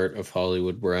route chart of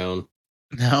Hollywood Brown?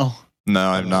 No. No,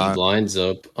 I'm He not. lines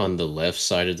up on the left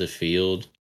side of the field.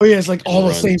 Oh yeah, it's like all the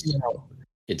runs. same now.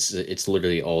 It's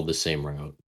literally all the same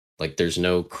route. Like there's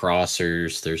no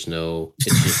crossers.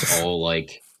 It's just all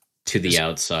like to the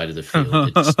outside of the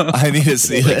field. I need to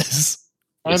see like- this. It's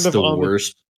Kind of the on the-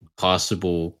 worst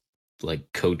possible like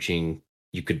coaching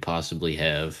you could possibly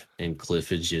have, and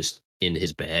Cliff is just in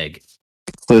his bag.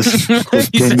 He's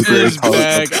in his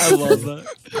bag. I love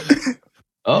that.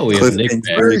 Oh, we have Cliff Nick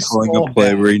Kingsbury back. calling small a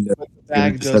play bag, where he but the knows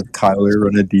bag just does have Kyler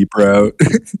run a deep route.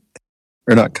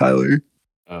 Or not Kyler.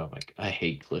 Oh my! I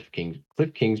hate Cliff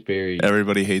Kingsbury.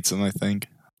 Everybody hates him, I think.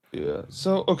 Yeah.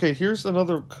 So okay, here's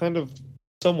another kind of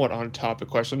somewhat on topic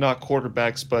question, not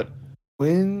quarterbacks, but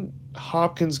when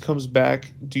Hopkins comes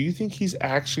back, do you think he's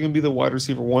actually gonna be the wide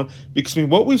receiver one? Because I mean,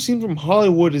 what we've seen from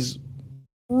Hollywood is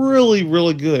really,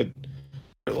 really good.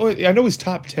 I know he's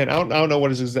top 10. I don't know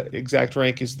what his exact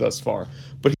rank is thus far,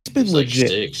 but he's been He's like legit.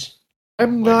 6.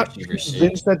 I'm wide not receiver six.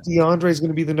 convinced that DeAndre is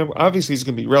going to be the number. Obviously, he's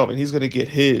going to be relevant. He's going to get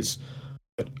his.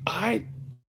 But I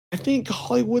think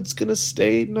Hollywood's going to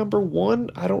stay number one.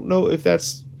 I don't know if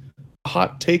that's a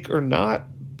hot take or not,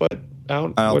 but I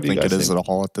what don't do you think guys it is think? at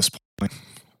all at this point.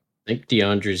 I think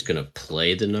DeAndre's gonna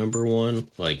play the number one,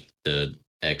 like the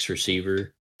X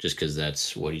receiver, just because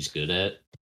that's what he's good at.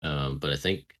 But I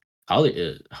think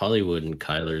Hollywood and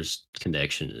Kyler's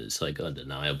connection is like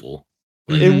undeniable.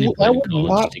 Like, they played That in would college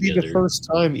not be the together. first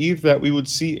time either that we would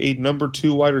see a number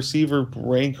 2 wide receiver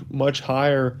rank much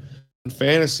higher in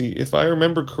fantasy. If I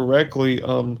remember correctly,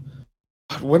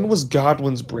 when was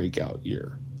Godwin's breakout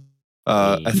year?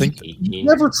 I think 18.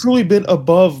 Never truly been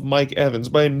above Mike Evans,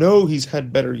 but I know he's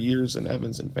had better years than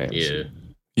Evans in fantasy. Yeah.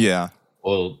 yeah.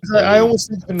 Well, I almost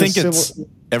think, in I think a it's similar,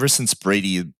 ever since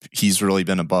Brady, he's really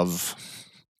been above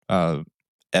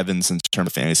Evans in terms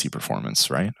of fantasy performance,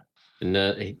 right?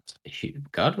 and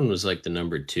Godwin was like the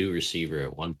number 2 receiver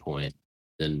at one point.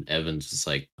 Then Evans was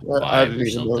like 5 or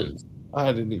something.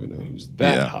 I didn't even know he was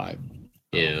that Yeah. high.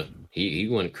 Yeah. He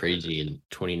went crazy in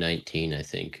 2019, I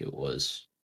think it was.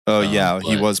 Oh yeah,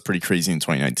 he But- was pretty crazy in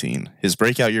 2019. His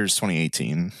breakout year is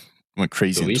 2018. Went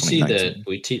crazy But in we see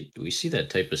 2019. that we see that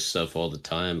type of stuff all the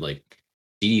time. Like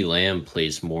CeeDee Lamb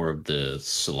plays more of the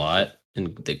slot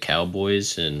in the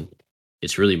Cowboys, and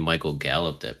it's really Michael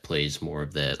Gallup that plays more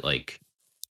of that like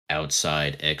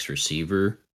outside X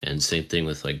receiver. And same thing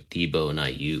with like Debo and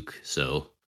Ayuk. So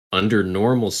under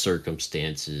normal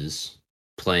circumstances,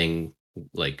 playing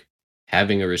like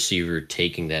having a receiver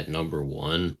taking that number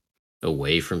one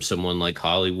away from someone like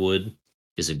Hollywood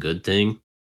is a good thing.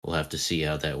 We'll have to see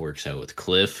how that works out with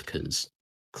Cliff, because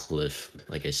Cliff,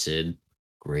 like I said,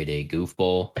 grade A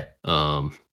goofball.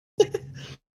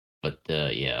 But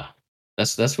yeah,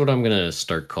 that's what I'm gonna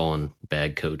start calling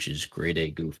bad coaches, grade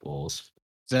A goofballs.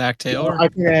 Zach Taylor. I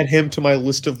can add him to my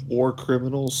list of war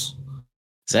criminals.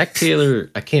 Zach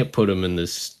Taylor, I can't put him in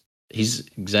this.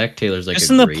 Zach Taylor's like Just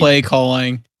a in the grade, play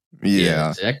calling.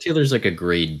 Yeah, Zach Taylor's like a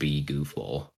grade B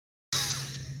goofball.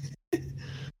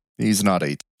 he's not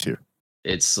A tier.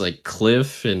 It's like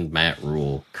Cliff and Matt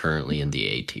Rule currently in the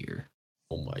A tier.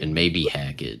 Oh my! And maybe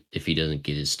Hackett if he doesn't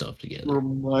get his stuff together.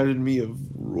 Reminded me of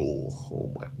Rule.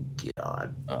 Oh my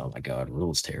god! Oh my god,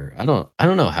 Rule's terror. I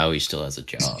don't know how he still has a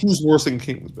job. He's worse than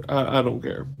Kingsbury. I don't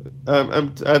care.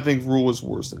 I think Rule is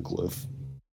worse than Cliff,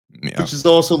 Yeah, which is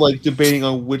also like debating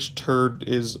on which turd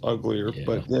is uglier. Yeah.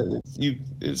 But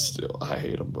it's still. I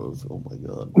hate them both. Oh my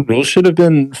god! Rule should have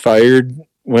been fired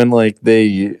when like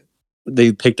they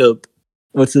picked up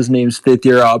what's his name's fifth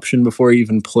year option before he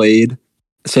even played,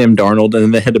 Sam Darnold, and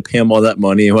then they had to pay him all that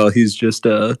money while he's just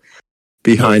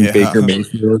behind yeah. Baker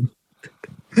Mayfield.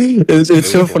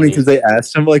 It's so funny because they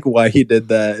asked him like why he did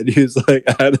that, and he was like,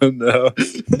 "I don't know."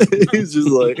 He's just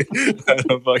like, "I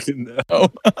don't fucking know."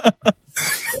 I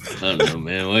don't know,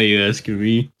 man. Why are you asking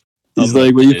me? He's I'm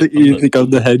like, not "What the you think? head- You think I'm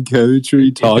the head coach? What are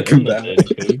you talking I'm not about?"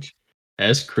 the head coach.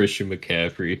 Ask Christian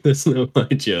McCaffrey. That's not my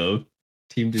job.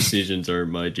 Team decisions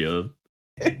aren't my job.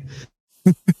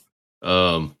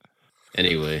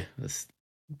 Anyway,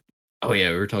 oh yeah,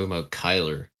 we were talking about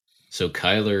Kyler. So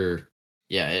Kyler,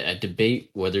 yeah, I debate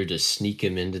whether to sneak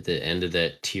him into the end of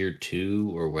that tier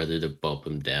 2 or whether to bump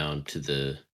him down to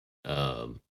the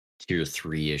tier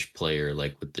 3-ish player,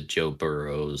 like with the Joe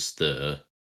Burrows,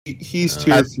 He's I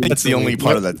tier. think that's the only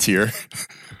part of that tier.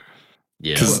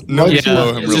 yeah. Because nobody Yeah, below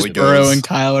him It's really just Burrow goes. and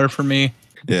Kyler for me.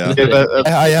 Yeah, that's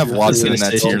I have tier Watson three. in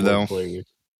that tier though.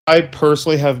 I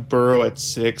personally have Burrow at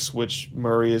 6, which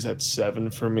Murray is at 7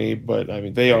 for me. But I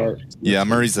mean, they are. Yeah,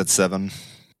 Murray's at 7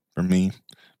 for me.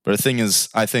 But the thing is,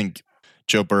 I think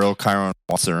Joe Burrow, Kyron, and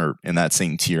Watson are in that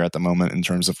same tier at the moment in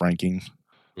terms of ranking.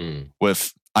 Mm.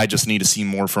 With I just need to see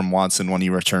more from Watson when he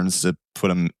returns to put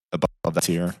him above that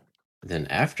tier. Then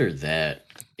after that,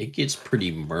 it gets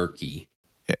pretty murky.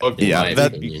 Okay. In my Yeah,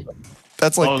 opinion.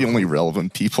 that's like the Oh. only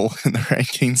relevant people in the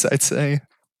rankings, I'd say.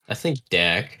 I think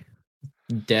Dak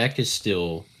is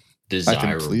still I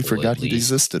desirable. completely forgot at he least.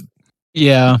 existed.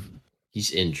 Yeah. He's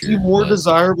Is he injured. more but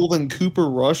desirable than Cooper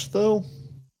Rush, though?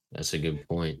 That's a good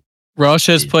point. Rush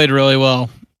has played really well,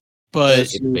 but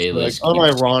Skip Bayless like,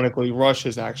 keeps- unironically, Rush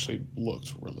has actually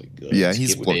looked really good. Yeah,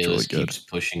 he's Skip looked really Bayless good. keeps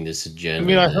pushing this I agenda.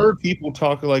 mean, I that- heard people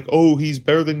talking like, "Oh, he's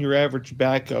better than your average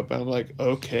backup." I'm like,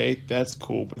 "Okay, that's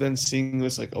cool." But then seeing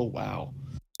this, like, "Oh wow,"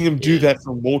 seeing him do Yeah. that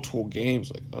for multiple games,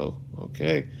 like, "Oh,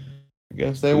 okay." I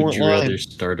guess they Would weren't you lying. rather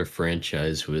start a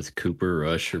franchise with Cooper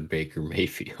Rush or Baker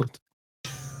Mayfield?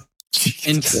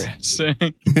 interesting.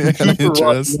 Cooper Rush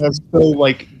Interest. is so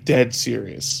like dead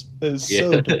serious. It's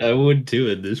so Yeah, I would too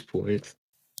at this point.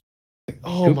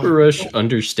 oh Cooper my Rush God.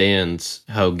 understands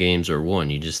how games are won.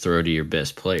 You just throw to your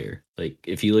best player. Like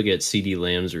if you look at CeeDee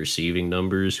Lamb's receiving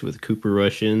numbers with Cooper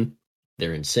Rush in,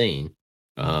 they're insane.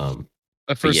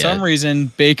 But for But yeah. some reason,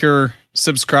 Baker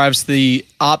subscribes to the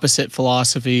opposite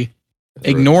philosophy.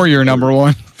 throw Ignore to your the number dirt.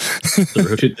 one.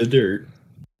 Throw to the dirt.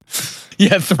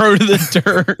 Yeah, throw to the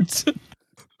dirt.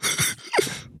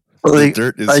 Like,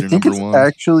 Dirt is I your think number it's one.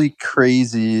 actually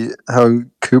crazy how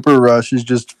Cooper Rush is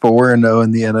just 4-0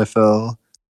 in the NFL.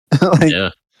 like, Yeah,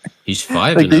 he's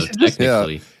 5 Like, and they 0 should just-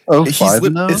 technically. oh, He's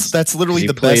 5-0? that's literally He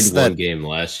the played best one that game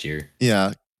last year. yeah.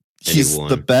 and he He's the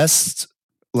won. best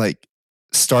like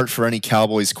start for any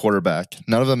Cowboys quarterback.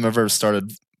 None of them ever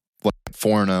started like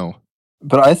 4-0.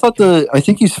 But I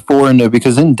think he's 4-0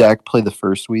 because didn't Dak play the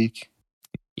first week?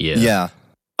 Yeah. Yeah.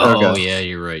 Oh Okay. yeah,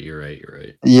 you're right.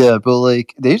 Yeah, but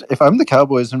like if I'm the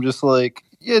Cowboys, I'm just like,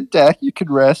 yeah, Dak, you could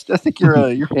rest. I think your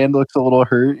hand looks a little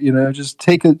hurt. You know, just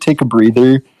take a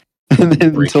breather, and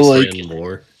then Break until his like hand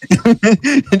more.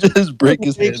 just break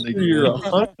his Make hand sure you're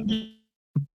again.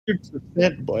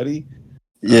 100%, buddy.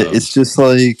 Yeah, it's just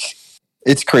like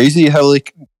it's crazy how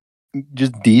like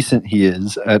just decent he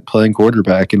is at playing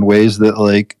quarterback in ways that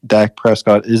like Dak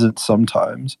Prescott isn't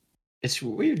sometimes. It's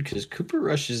weird because Cooper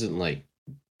Rush isn't like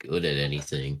good at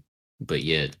anything, but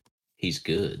yet he's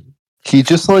good. He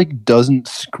just like doesn't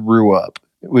screw up,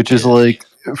 which is Yeah. like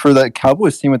for that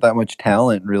Cowboys team with that much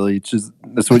talent, really, it's just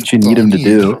that's what you That's need all him to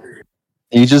you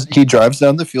do. He drives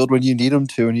down the field when you need him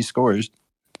to and he scores.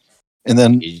 And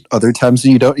then He, other times that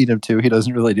you don't need him to, he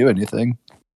doesn't really do anything.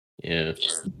 yeah,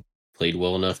 played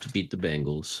well enough to beat the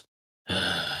Bengals.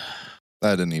 I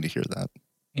didn't need to hear that.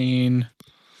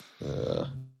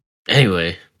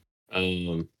 Anyway,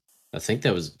 I think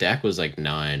Dak was like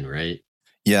 9, right?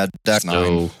 Yeah, Dak 9.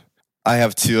 So I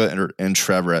have Tua and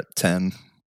Trevor at 10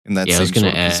 in that yeah, I same was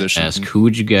gonna sort of position. ask who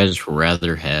would you guys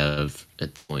rather have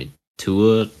at the point,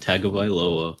 Tua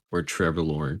Tagovailoa or Trevor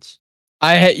Lawrence?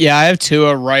 I have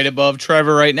Tua right above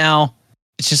Trevor right now.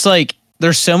 It's just like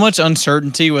there's so much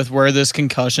uncertainty with where this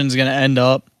concussion is going to end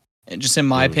up. And just in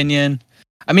my opinion,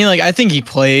 I mean, like I think he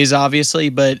plays obviously,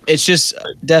 but it's just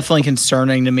definitely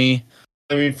concerning to me.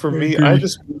 I mean, for me, I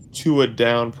just moved Tua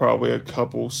down probably a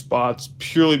couple spots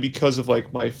purely because of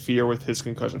like my fear with his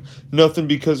concussion. Nothing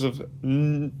because of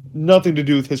nothing to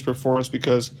do with his performance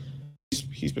because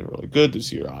he's been really good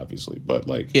this year, obviously. But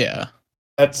like, Yeah.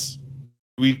 that's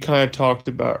we kind of talked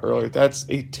about earlier. That's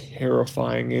a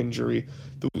terrifying injury.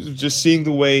 Just seeing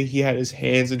the way he had his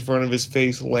hands in front of his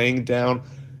face, laying down.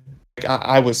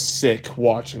 I was sick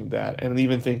watching that, and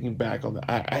even thinking back on that,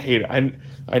 I hate it.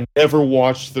 I never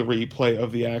watched the replay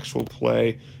of the actual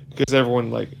play because everyone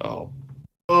like, I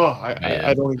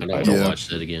don't watch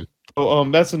that again. Oh,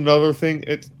 that's another thing.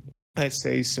 I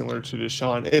say similar to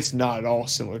Deshaun. It's not at all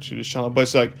similar to Deshaun, but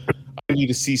it's like I need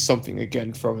to see something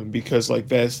again from him because like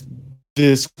this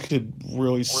could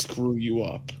really screw you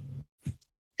up.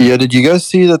 Yeah, did you guys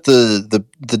see that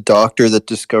the doctor that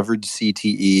discovered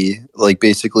CTE like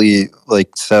basically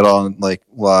like said on like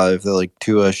live that like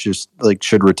Tua just like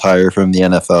should retire from the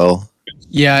NFL?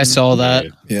 Yeah, I saw that.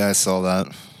 Yeah, I saw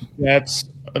that.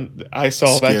 I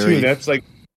saw that Scary. too. That's like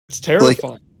it's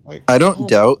terrifying. Like I don't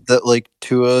doubt that like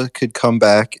Tua could come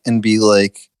back and be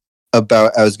like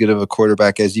about as good of a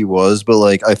quarterback as he was, but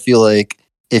like I feel like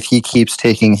if he keeps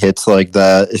taking hits like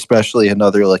that, especially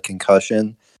another like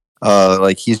concussion,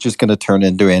 like he's just gonna turn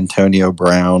into Antonio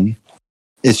Brown.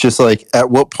 It's just like at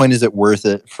what point is it worth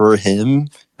it for him,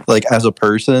 like as a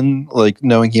person, like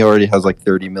knowing he already has like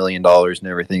 $30 million and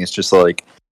everything? It's just like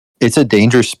it's a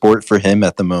dangerous sport for him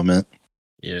at the moment.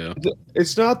 Yeah.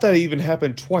 It's not that it even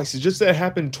happened twice. It's just that it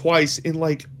happened twice in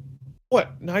like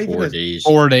what? Not even 4 days.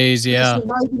 4 days, yeah. That's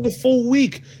not even the full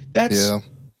week. That's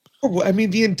horrible. I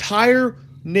mean, the entire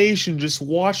nation just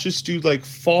watched this dude like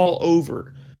fall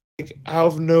over, like out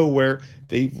of nowhere.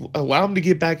 They allow him to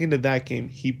get back into that game.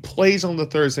 He plays on the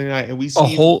Thursday night, and we see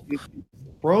him get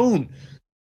thrown.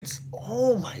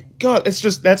 Oh my god!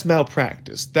 That's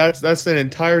malpractice. That's an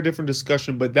entire different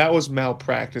discussion. But that was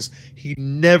malpractice. He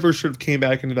never should have came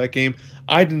back into that game.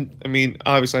 I mean,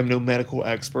 obviously, I'm no medical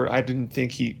expert. I didn't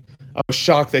think I was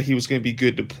shocked that he was going to be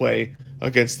good to play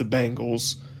against the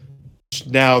Bengals.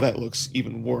 Now that looks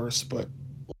even worse. But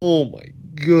oh my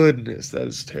goodness, that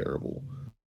is terrible.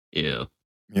 Yeah.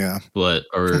 Yeah. But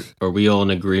are we all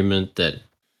in agreement that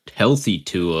healthy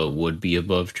Tua would be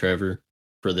above Trevor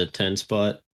for the 10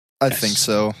 spot? I think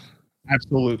so.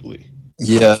 Absolutely.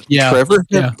 Yeah. Trevor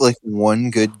had like one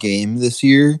good game this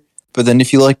year, but then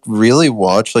if you like really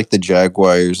watch like the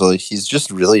Jaguars, like he's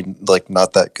just really like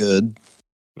not that good.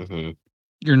 Mm-hmm.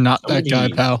 You're not that guy,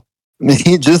 pal.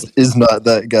 He just is not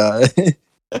that guy.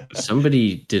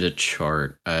 Somebody did a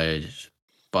chart.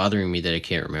 Bothering me that I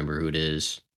can't remember who it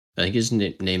is. I think his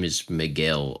name is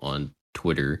Miguel on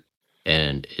Twitter,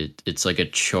 and it's like a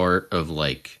chart of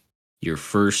like your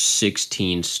first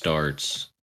 16 starts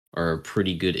are a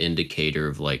pretty good indicator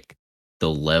of like the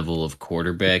level of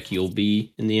quarterback you'll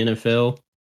be in the NFL.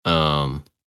 And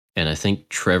I think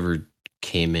Trevor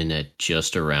came in at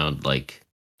just around like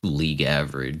league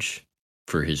average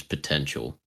for his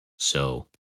potential. So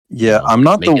yeah, I'm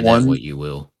not the one. What you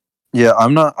will. Yeah,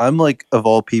 I'm not. I'm like of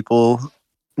all people,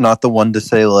 not the one to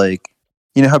say like,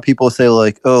 you know how people say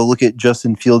like, oh, look at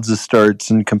Justin Fields' starts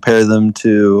and compare them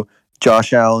to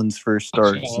Josh Allen's first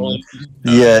starts.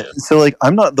 Yeah, so like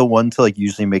I'm not the one to like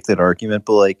usually make that argument,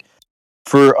 but like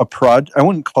for I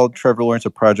wouldn't call Trevor Lawrence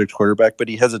a project quarterback, but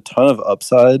he has a ton of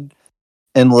upside,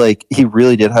 and like he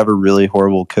really did have a really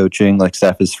horrible coaching like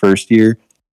staff his first year,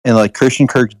 and like Christian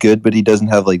Kirk's good, but he doesn't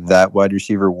have like that wide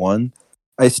receiver one.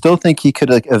 I still think he could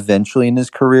like eventually in his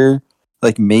career,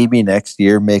 like maybe next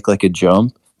year, make like a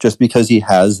jump just because he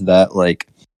has that like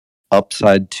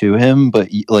upside to him. But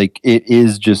like it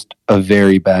is just a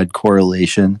very bad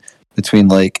correlation between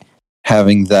like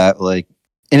having that like,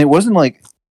 and it wasn't like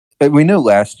we know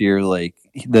last year like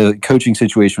the coaching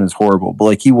situation was horrible, but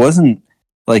like he wasn't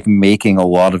like making a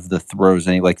lot of the throws,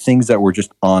 any like things that were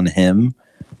just on him,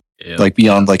 like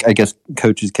beyond like I guess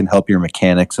coaches can help your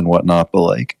mechanics and whatnot, but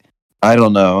like I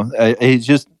don't know,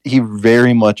 he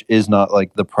very much is not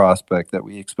like the prospect that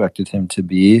we expected him to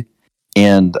be,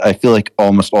 and I feel like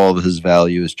almost all of his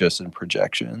value is just in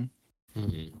projection.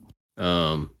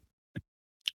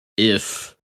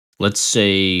 If let's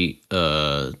say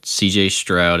CJ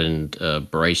Stroud and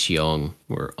Bryce Young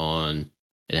were on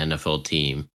an NFL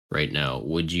team right now,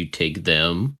 would you take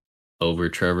them over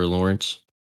Trevor Lawrence?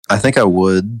 I think I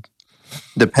would,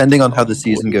 depending on how the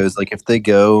season goes. Like if they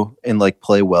go and like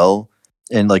play well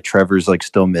and like Trevor's like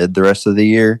still mid the rest of the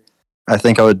year, I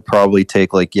think I would probably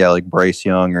take like Bryce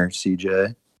Young or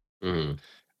CJ.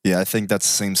 Yeah, I think that's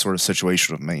the same sort of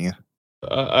situation with me.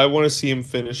 I want to see him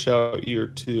finish out year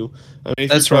 2. I mean, if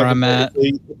That's you're where talking I'm about at.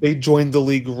 if they joined the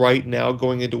league right now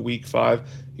going into week 5,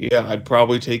 yeah, I'd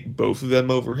probably take both of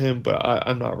them over him, but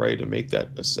I'm not ready to make that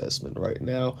assessment right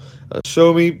now.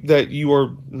 Show me that you are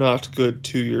not good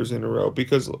 2 years in a row,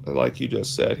 because like you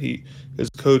just said, his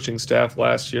coaching staff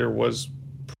last year was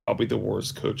probably the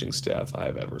worst coaching staff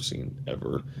I've ever seen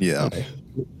ever. Yeah.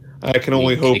 I can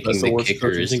only hope that's the worst kicker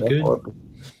coaching isn't staff good. ever.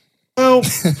 Well,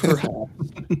 perhaps.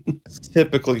 It's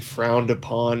typically frowned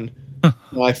upon.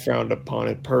 I frowned upon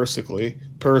it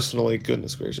personally,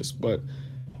 goodness gracious. But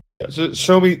yeah, just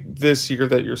show me this year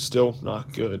that you're still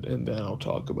not good, and then I'll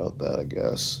talk about that, I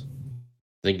guess.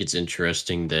 I think it's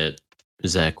interesting that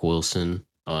Zach Wilson,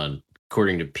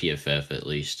 according to PFF at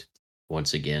least,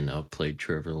 once again outplayed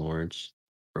Trevor Lawrence.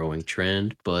 Growing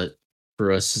trend, but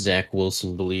for us Zach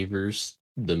Wilson believers,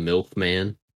 the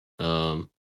milkman,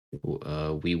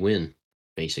 we win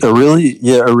basically. A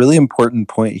really important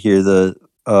point here that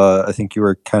I think you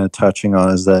were kind of touching on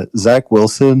is that Zach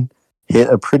Wilson hit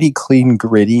a pretty clean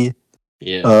gritty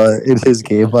in his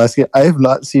game last game. I have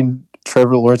not seen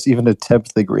Trevor Lawrence even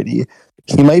attempt the gritty.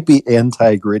 He might be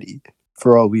anti-gritty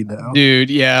for all we know. Dude,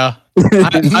 yeah.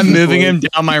 I'm moving him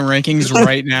down my rankings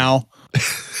right now.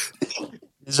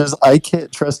 It's just I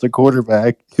can't trust a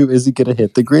quarterback who isn't going to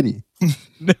hit the gritty.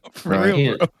 No, for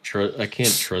real, I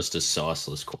can't trust a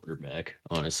sauceless quarterback,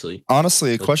 honestly.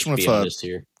 Honestly,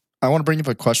 I want to bring up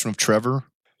a question with Trevor.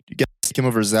 Do you guys take him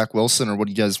over Zach Wilson, or what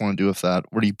do you guys want to do with that?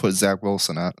 Where do you put Zach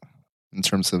Wilson at in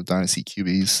terms of dynasty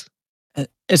QBs?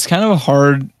 It's kind of a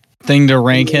hard thing to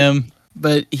rank him,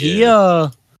 but I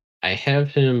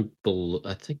have him below.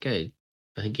 I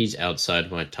think he's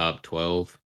outside my top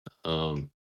 12.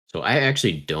 So I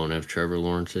actually don't have Trevor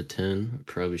Lawrence at 10. I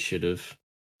probably should have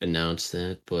announced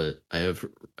that, but I have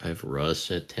Russ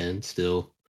at 10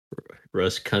 still.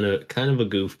 Russ kind of a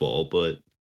goofball, but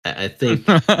I think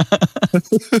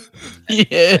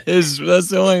yes, that's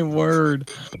the only word.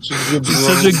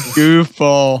 Such a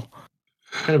goofball.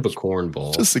 Kind of a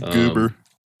cornball. Just a goober.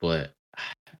 But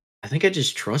I think I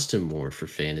just trust him more for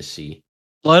fantasy.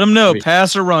 Let him know,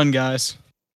 pass or run, guys.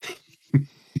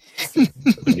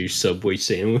 A new Subway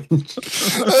sandwich.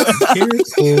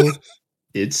 Careful.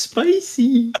 It's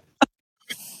spicy.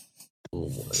 Oh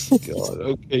my god.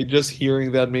 Okay, just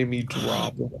hearing that made me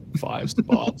drop 5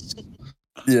 spots.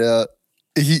 Yeah.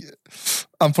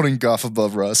 I'm putting Goff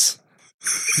above Russ.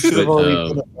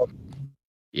 But,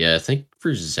 yeah, I think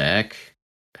for Zach,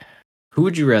 who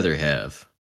would you rather have?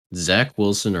 Zach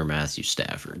Wilson or Matthew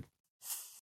Stafford?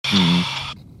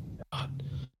 I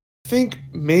think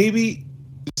maybe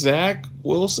Zach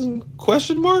Wilson?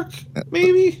 Question mark?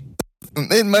 Maybe.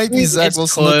 It might be Zach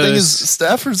Wilson. Close. The thing is,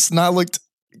 Stafford's not looked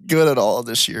good at all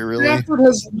this year, really. Stafford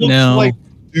has looked like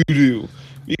doo-doo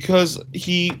because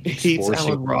he hates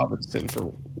Allen Robinson for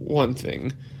one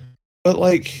thing. But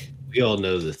like, we all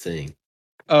know the thing.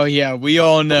 Oh yeah, we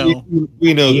all know.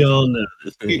 We know. We all know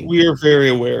the thing. We are very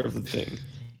aware of the thing.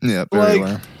 Yeah, very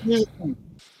aware.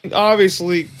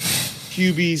 Obviously,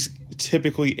 QBs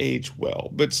typically age well,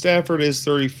 but Stafford is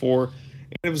 34.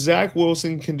 And if Zach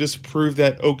Wilson can just prove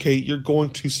that, okay, you're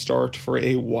going to start for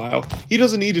a while, he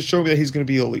doesn't need to show me that he's going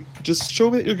to be elite. Just show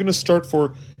me that you're going to start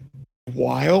for a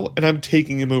while, and I'm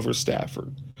taking him over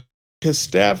Stafford. Because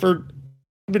Stafford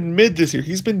has been mid this year.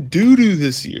 He's been doo-doo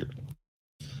this year.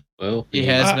 Well, he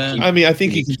has been. I mean, I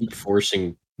think he can keep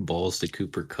forcing balls to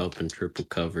Cooper Kupp and triple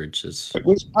coverage.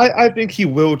 Which I think he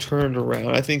will turn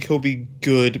around. I think he'll be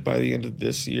good by the end of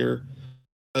this year.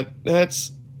 But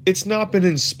it's not been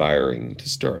inspiring to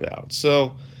start out.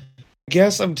 So I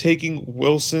guess I'm taking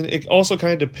Wilson. It also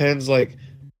kind of depends, like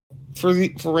for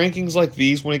rankings like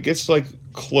these, when it gets like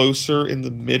closer in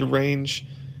the mid range,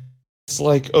 it's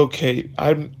like, okay,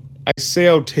 I say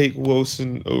I'll take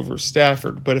Wilson over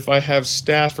Stafford, but if I have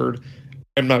Stafford,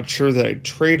 I'm not sure that I'd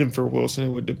trade him for Wilson. It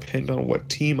would depend on what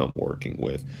team I'm working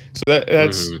with. So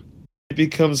that's Mhm. it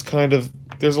becomes kind of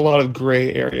there's a lot of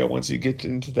gray area once you get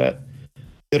into that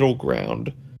middle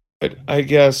ground. But I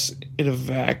guess in a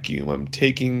vacuum, I'm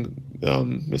taking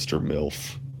Mr.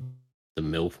 Milf. The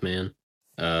MILF man.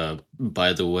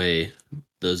 By the way,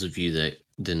 those of you that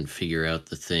didn't figure out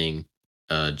the thing,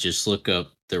 just look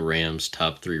up the Rams'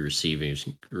 top 3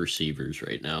 receivers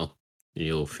right now. And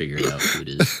you'll figure out who it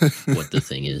is, what the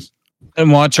thing is.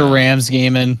 And watch a Um, Rams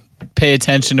game and pay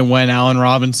attention to when Allen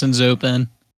Robinson's open.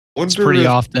 It's Wonder pretty if,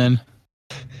 often.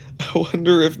 I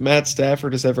wonder if Matt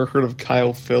Stafford has ever heard of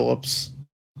Kyle Phillips.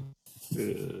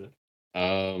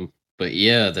 But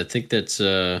yeah, I think that's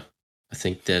I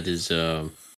think that is I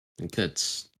think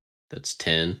that's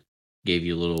 10. Gave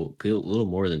you a little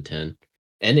more than 10.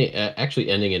 Actually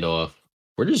ending it off.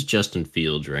 Where does Justin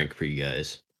Fields rank for you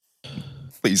guys?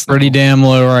 Please, Pretty no. damn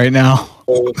low right now.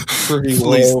 Pretty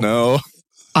Please, low. no.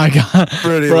 I got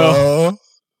Pretty bro. low.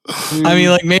 I mean,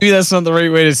 like maybe that's not the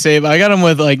right way to say it, but I got him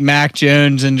with like Mac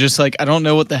Jones and just like I don't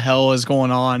know what the hell is going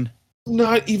on.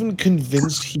 Not even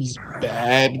convinced he's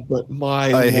bad, but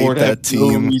my I hate lord, I that have no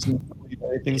team. reason to believe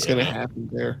anything's gonna happen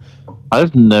there.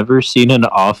 I've never seen an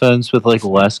offense with like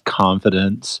less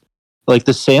confidence. Like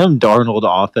the Sam Darnold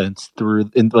offense threw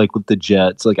in like with the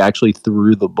Jets, like actually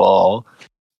threw the ball.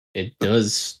 It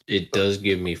does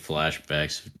give me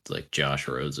flashbacks of like Josh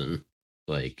Rosen.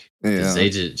 Like 'cause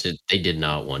Yeah. they did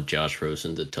not want Josh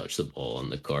Rosen to touch the ball on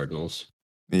the Cardinals.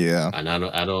 Yeah. And I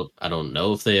don't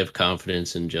know if they have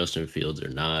confidence in Justin Fields or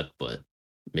not, but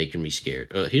making me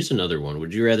scared. Here's another one.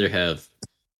 Would you rather have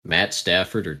Matt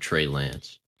Stafford or Trey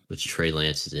Lance? What's Trey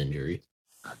Lance's injury?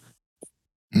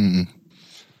 Mm,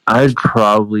 I'd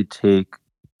probably take.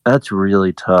 That's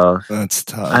really tough. that's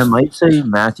tough. I might say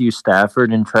Matthew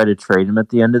Stafford and try to trade him at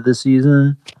the end of the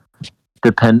season.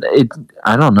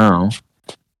 I don't know.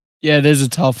 Yeah, it is a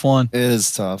tough one. It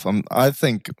is tough. I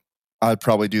think I'd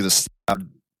probably do the stab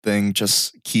thing,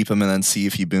 just keep him and then see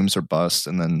if he booms or bust,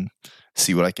 and then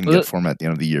see what I can Well, get for him at the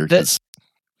end of the year. that- 'Cause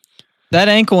That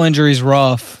ankle injury is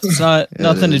rough. It's not It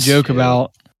nothing to is, joke yeah.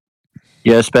 about.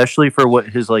 Yeah, especially for what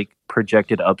his like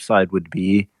projected upside would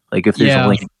be. Like if there's Yeah.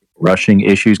 only rushing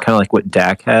issues, kind of like what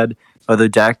Dak had. Although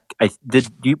Dak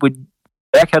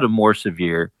had a more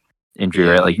severe injury,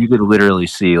 Yeah. right? Like you could literally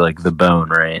see like the bone,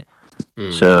 right?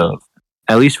 Hmm. So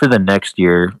at least for the next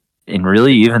year, and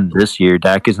really even this year,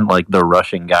 Dak isn't like the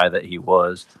rushing guy that he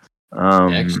was.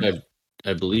 Dax,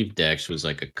 I believe Dax was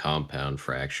like a compound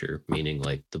fracture, meaning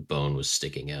like the bone was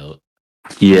sticking out.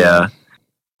 Yeah.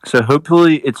 So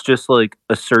hopefully it's just like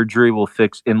a surgery will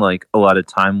fix in like a lot of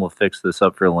time will fix this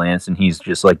up for Lance and he's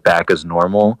just like back as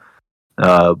normal.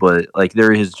 But like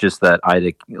there is just that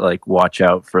I'd like watch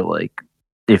out for like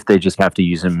if they just have to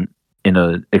use him in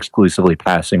a exclusively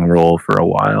passing role for a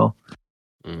while.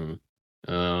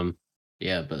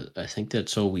 Yeah, but I think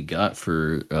that's all we got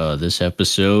for this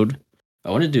episode. I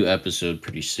want to do episode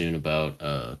pretty soon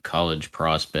about college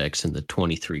prospects in the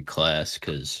 23 class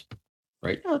because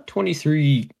right now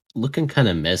 23 looking kind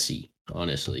of messy,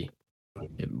 honestly.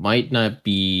 It might not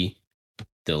be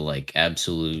the like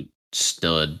absolute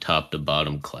stud top to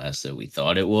bottom class that we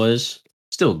thought it was.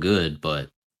 Still good, but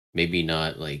maybe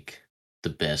not like the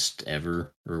best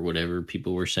ever or whatever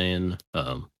people were saying.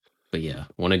 But yeah,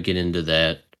 want to get into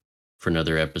that for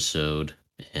another episode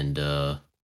and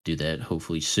do that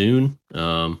hopefully soon.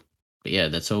 But yeah,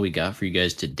 that's all we got for you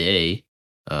guys today.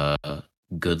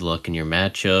 Good luck in your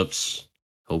matchups.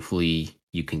 Hopefully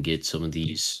you can get some of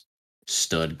these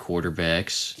stud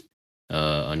quarterbacks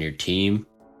on your team.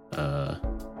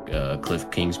 Cliff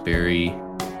Kingsbury,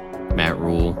 Matt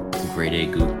Rule, grade A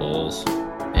goofballs.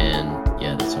 And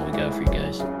yeah, that's all we got for you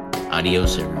guys.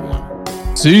 Adios, everyone.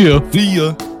 See ya. See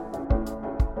ya.